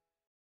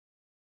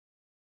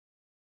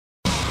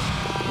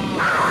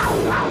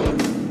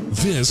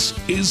 This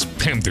is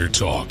Panther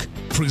Talk,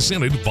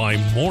 presented by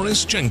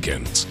Morris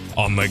Jenkins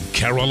on the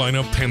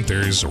Carolina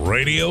Panthers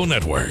Radio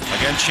Network.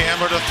 Again,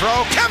 Chandler to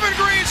throw. Kevin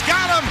Green's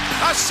got him.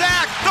 A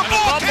sack. The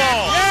ball can't.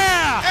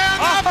 Yeah.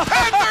 And the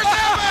Panthers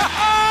have it.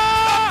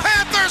 The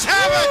Panthers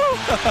have it.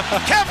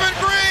 Kevin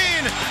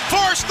Green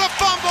forced the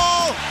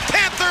fumble.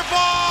 Panther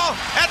ball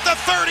at the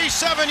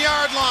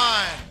 37-yard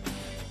line.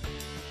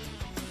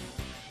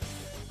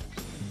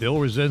 Bill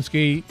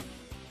Rosinski,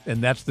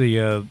 and that's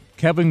the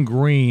Kevin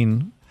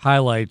Green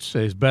highlights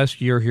his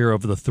best year here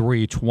of the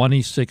 3,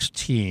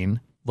 2016.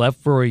 Left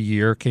for a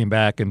year, came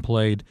back and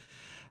played,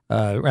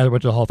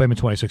 went to the Hall of Fame in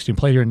 2016,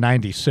 played here in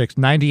 96.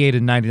 98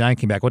 and 99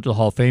 came back, went to the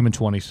Hall of Fame in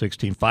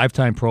 2016.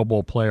 5-time Pro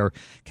Bowl player.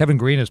 Kevin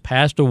Green has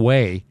passed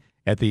away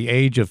at the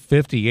age of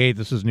 58.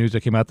 This is news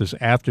that came out this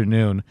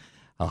afternoon.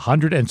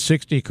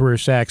 160 career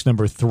sacks,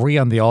 number 3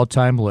 on the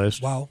all-time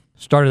list. Wow.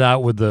 Started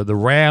out with the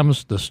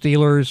Rams, the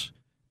Steelers,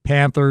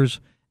 Panthers,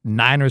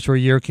 Niners for a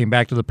year, came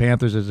back to the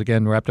Panthers as,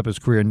 again, wrapped up his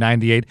career in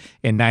 98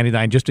 and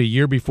 99, just a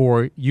year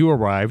before you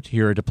arrived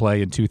here to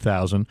play in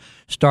 2000.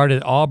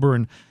 Started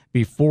Auburn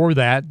before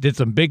that, did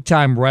some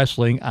big-time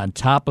wrestling on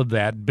top of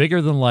that.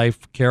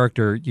 Bigger-than-life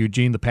character,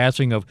 Eugene, the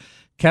passing of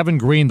Kevin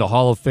Green, the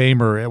Hall of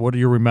Famer. What are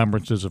your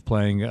remembrances of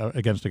playing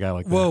against a guy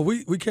like that? Well,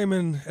 we came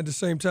in at the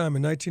same time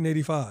in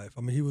 1985.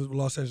 I mean, he was with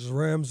Los Angeles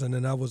Rams, and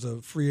then I was a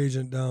free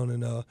agent down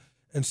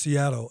in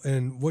Seattle.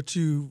 And what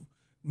you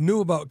knew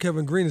about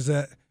Kevin Green is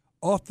that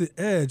off the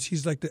edge,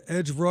 he's like the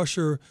edge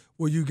rusher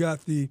where you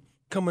got the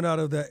coming out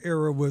of that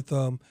era with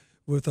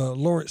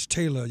Lawrence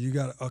Taylor. You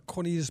got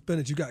Cornelius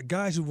Bennett. You got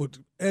guys who would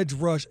edge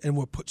rush and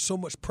would put so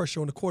much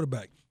pressure on the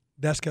quarterback.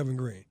 That's Kevin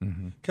Green.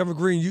 Mm-hmm. Kevin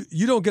Green,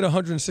 you don't get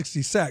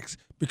 160 sacks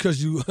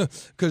because you've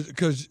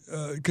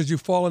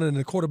fallen and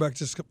the quarterback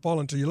just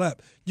falling to your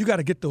lap. You got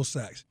to get those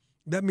sacks.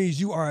 That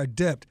means you are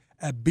adept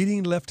at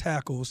beating left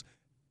tackles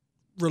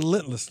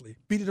relentlessly,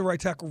 beating the right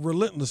tackle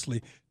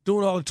relentlessly,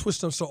 doing all the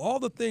twist ups. So all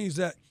the things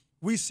that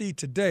we see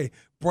today,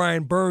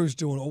 Brian Burns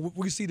doing, or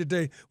we see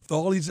today with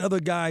all these other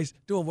guys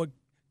doing, what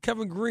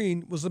Kevin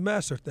Green was a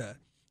master at that.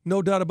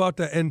 No doubt about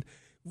that. And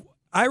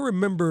I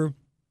remember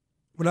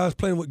when I was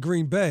playing with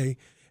Green Bay,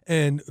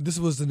 and this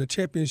was in the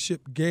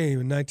championship game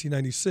in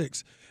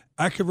 1996,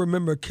 I can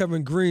remember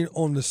Kevin Green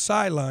on the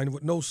sideline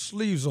with no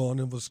sleeves on.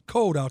 It was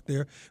cold out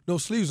there, no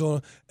sleeves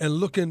on, and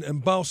looking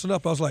and bouncing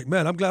up. I was like,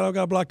 man, I'm glad I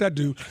got to block that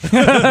dude.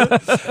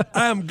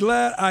 I am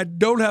glad I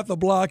don't have to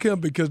block him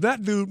because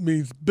that dude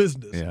means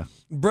business. Yeah.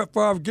 Brett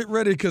Favre, get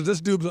ready because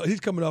this dude, he's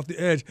coming off the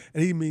edge,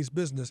 and he means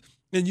business.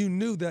 And you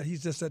knew that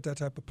he's just that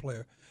type of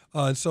player.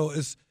 And so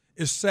it's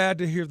sad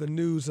to hear the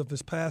news of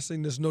his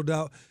passing. There's no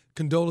doubt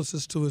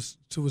condolences to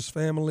his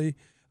family.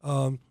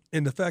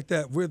 And the fact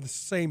that we're the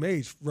same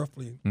age,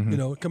 roughly,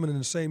 coming in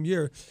the same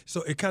year.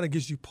 So it kind of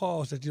gives you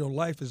pause that,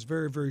 life is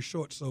very, very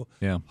short. So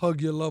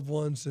hug your loved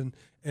ones and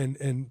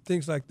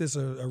things like this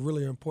are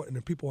really important,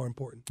 and people are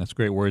important. That's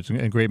great words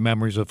and great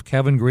memories of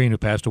Kevin Greene, who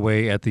passed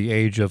away at the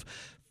age of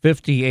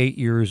 58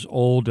 years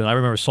old. And I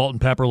remember Salt and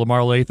Pepper,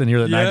 Lamar Lathan here,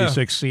 that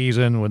 96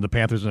 season when the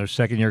Panthers in their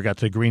second year got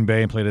to Green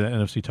Bay and played an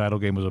NFC title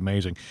game. Was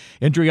amazing.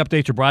 Injury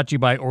updates are brought to you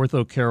by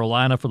Ortho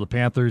Carolina. For the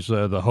Panthers,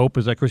 the hope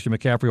is that Christian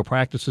McCaffrey will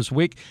practice this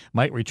week,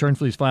 might return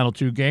for these final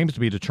 2 games, to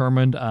be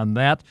determined on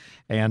that.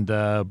 And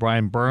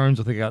Brian Burns,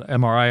 I think, got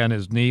MRI on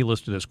his knee,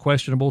 listed as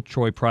questionable.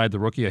 Troy Pride, the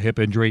rookie, a hip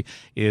injury,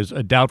 is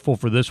doubtful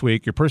for this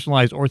week. Your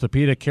personalized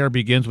orthopedic care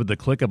begins with the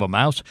click of a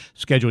mouse.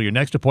 Schedule your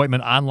next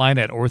appointment online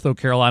at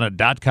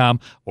orthocarolina.com.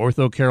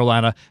 Ortho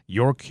Carolina,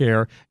 your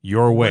care,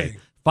 your way.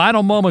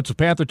 Final moments of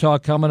Panther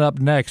Talk coming up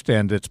next,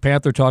 and it's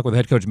Panther Talk with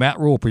head coach Matt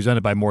Rhule,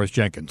 presented by Morris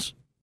Jenkins.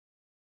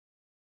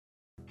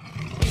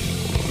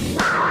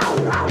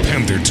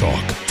 Panther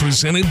Talk,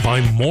 presented by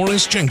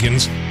Morris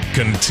Jenkins,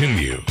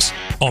 continues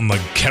on the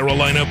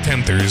Carolina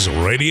Panthers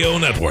Radio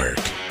Network.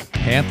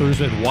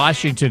 Panthers at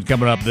Washington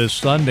coming up this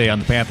Sunday on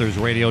the Panthers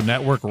Radio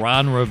Network.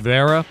 Ron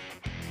Rivera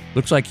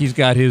looks like he's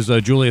got his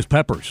Julius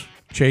Peppers.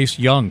 Chase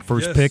Young,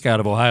 first pick out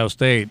of Ohio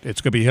State.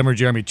 It's going to be him or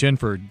Jeremy Chin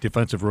for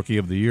Defensive Rookie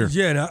of the Year.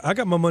 Yeah, and I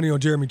got my money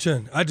on Jeremy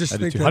Chin. I just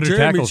think that 100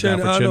 Jeremy Chin,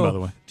 now for Chin, by the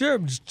way.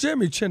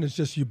 Jeremy Chin is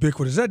just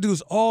ubiquitous. That dude's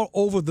all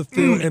over the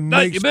field and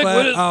makes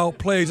flat-out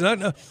plays.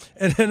 And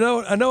I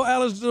know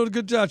Allen's doing a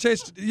good job.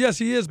 Chase, yes,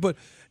 he is, but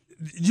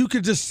you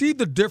could just see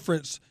the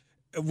difference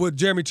with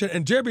Jeremy Chin.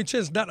 And Jeremy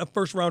Chin's not a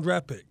first-round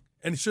draft pick,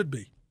 and he should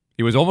be.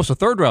 He was almost a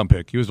third-round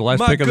pick. He was the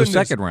last pick of the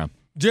second round.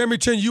 Jeremy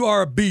Chin, you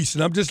are a beast,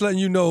 and I'm just letting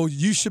you know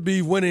you should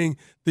be winning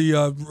the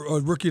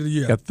Rookie of the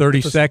Year. Got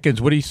 30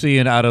 seconds. What are you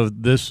seeing out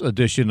of this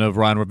edition of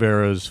Ron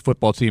Rivera's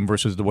football team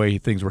versus the way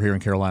things were here in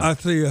Carolina? I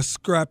see the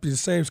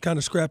same kind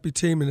of scrappy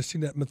team, and I see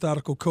that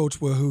methodical coach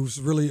who's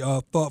really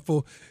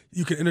thoughtful.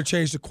 You can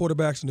interchange the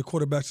quarterbacks, and the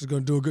quarterbacks is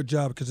going to do a good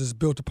job because it's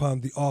built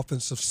upon the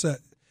offensive set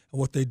and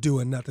what they do,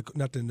 and not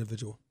the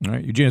individual. All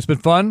right, Eugene, it's been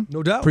fun.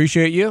 No doubt.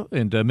 Appreciate you.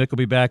 And Mick will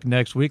be back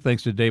next week.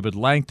 Thanks to David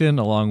Langton,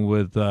 along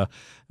with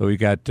we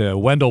got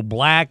Wendell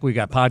Black. We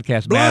got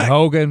podcast Matt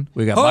Hogan.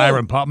 We got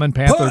Byron Putman.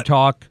 Panther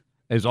Talk,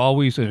 as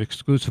always, an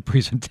exclusive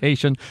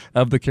presentation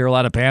of the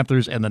Carolina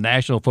Panthers and the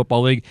National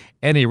Football League.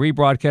 Any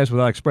rebroadcast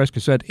without express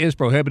consent is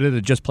prohibited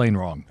and just plain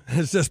wrong.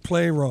 It's just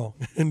plain wrong,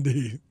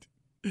 indeed.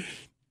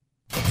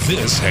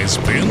 This has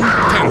been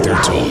Panther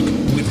Talk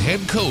with head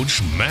coach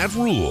Matt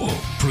Rhule,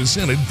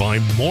 presented by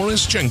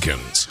Morris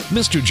Jenkins.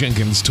 Mr.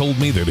 Jenkins told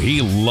me that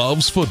he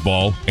loves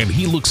football and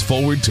he looks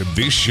forward to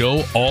this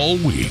show all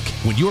week.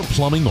 When your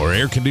plumbing or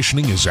air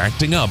conditioning is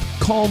acting up,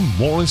 call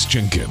Morris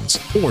Jenkins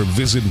or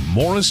visit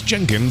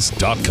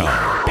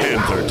morrisjenkins.com.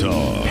 Panther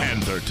Talk.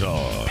 Panther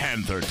Talk.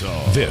 Panther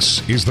Talk.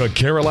 This is the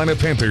Carolina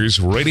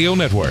Panthers Radio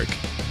Network.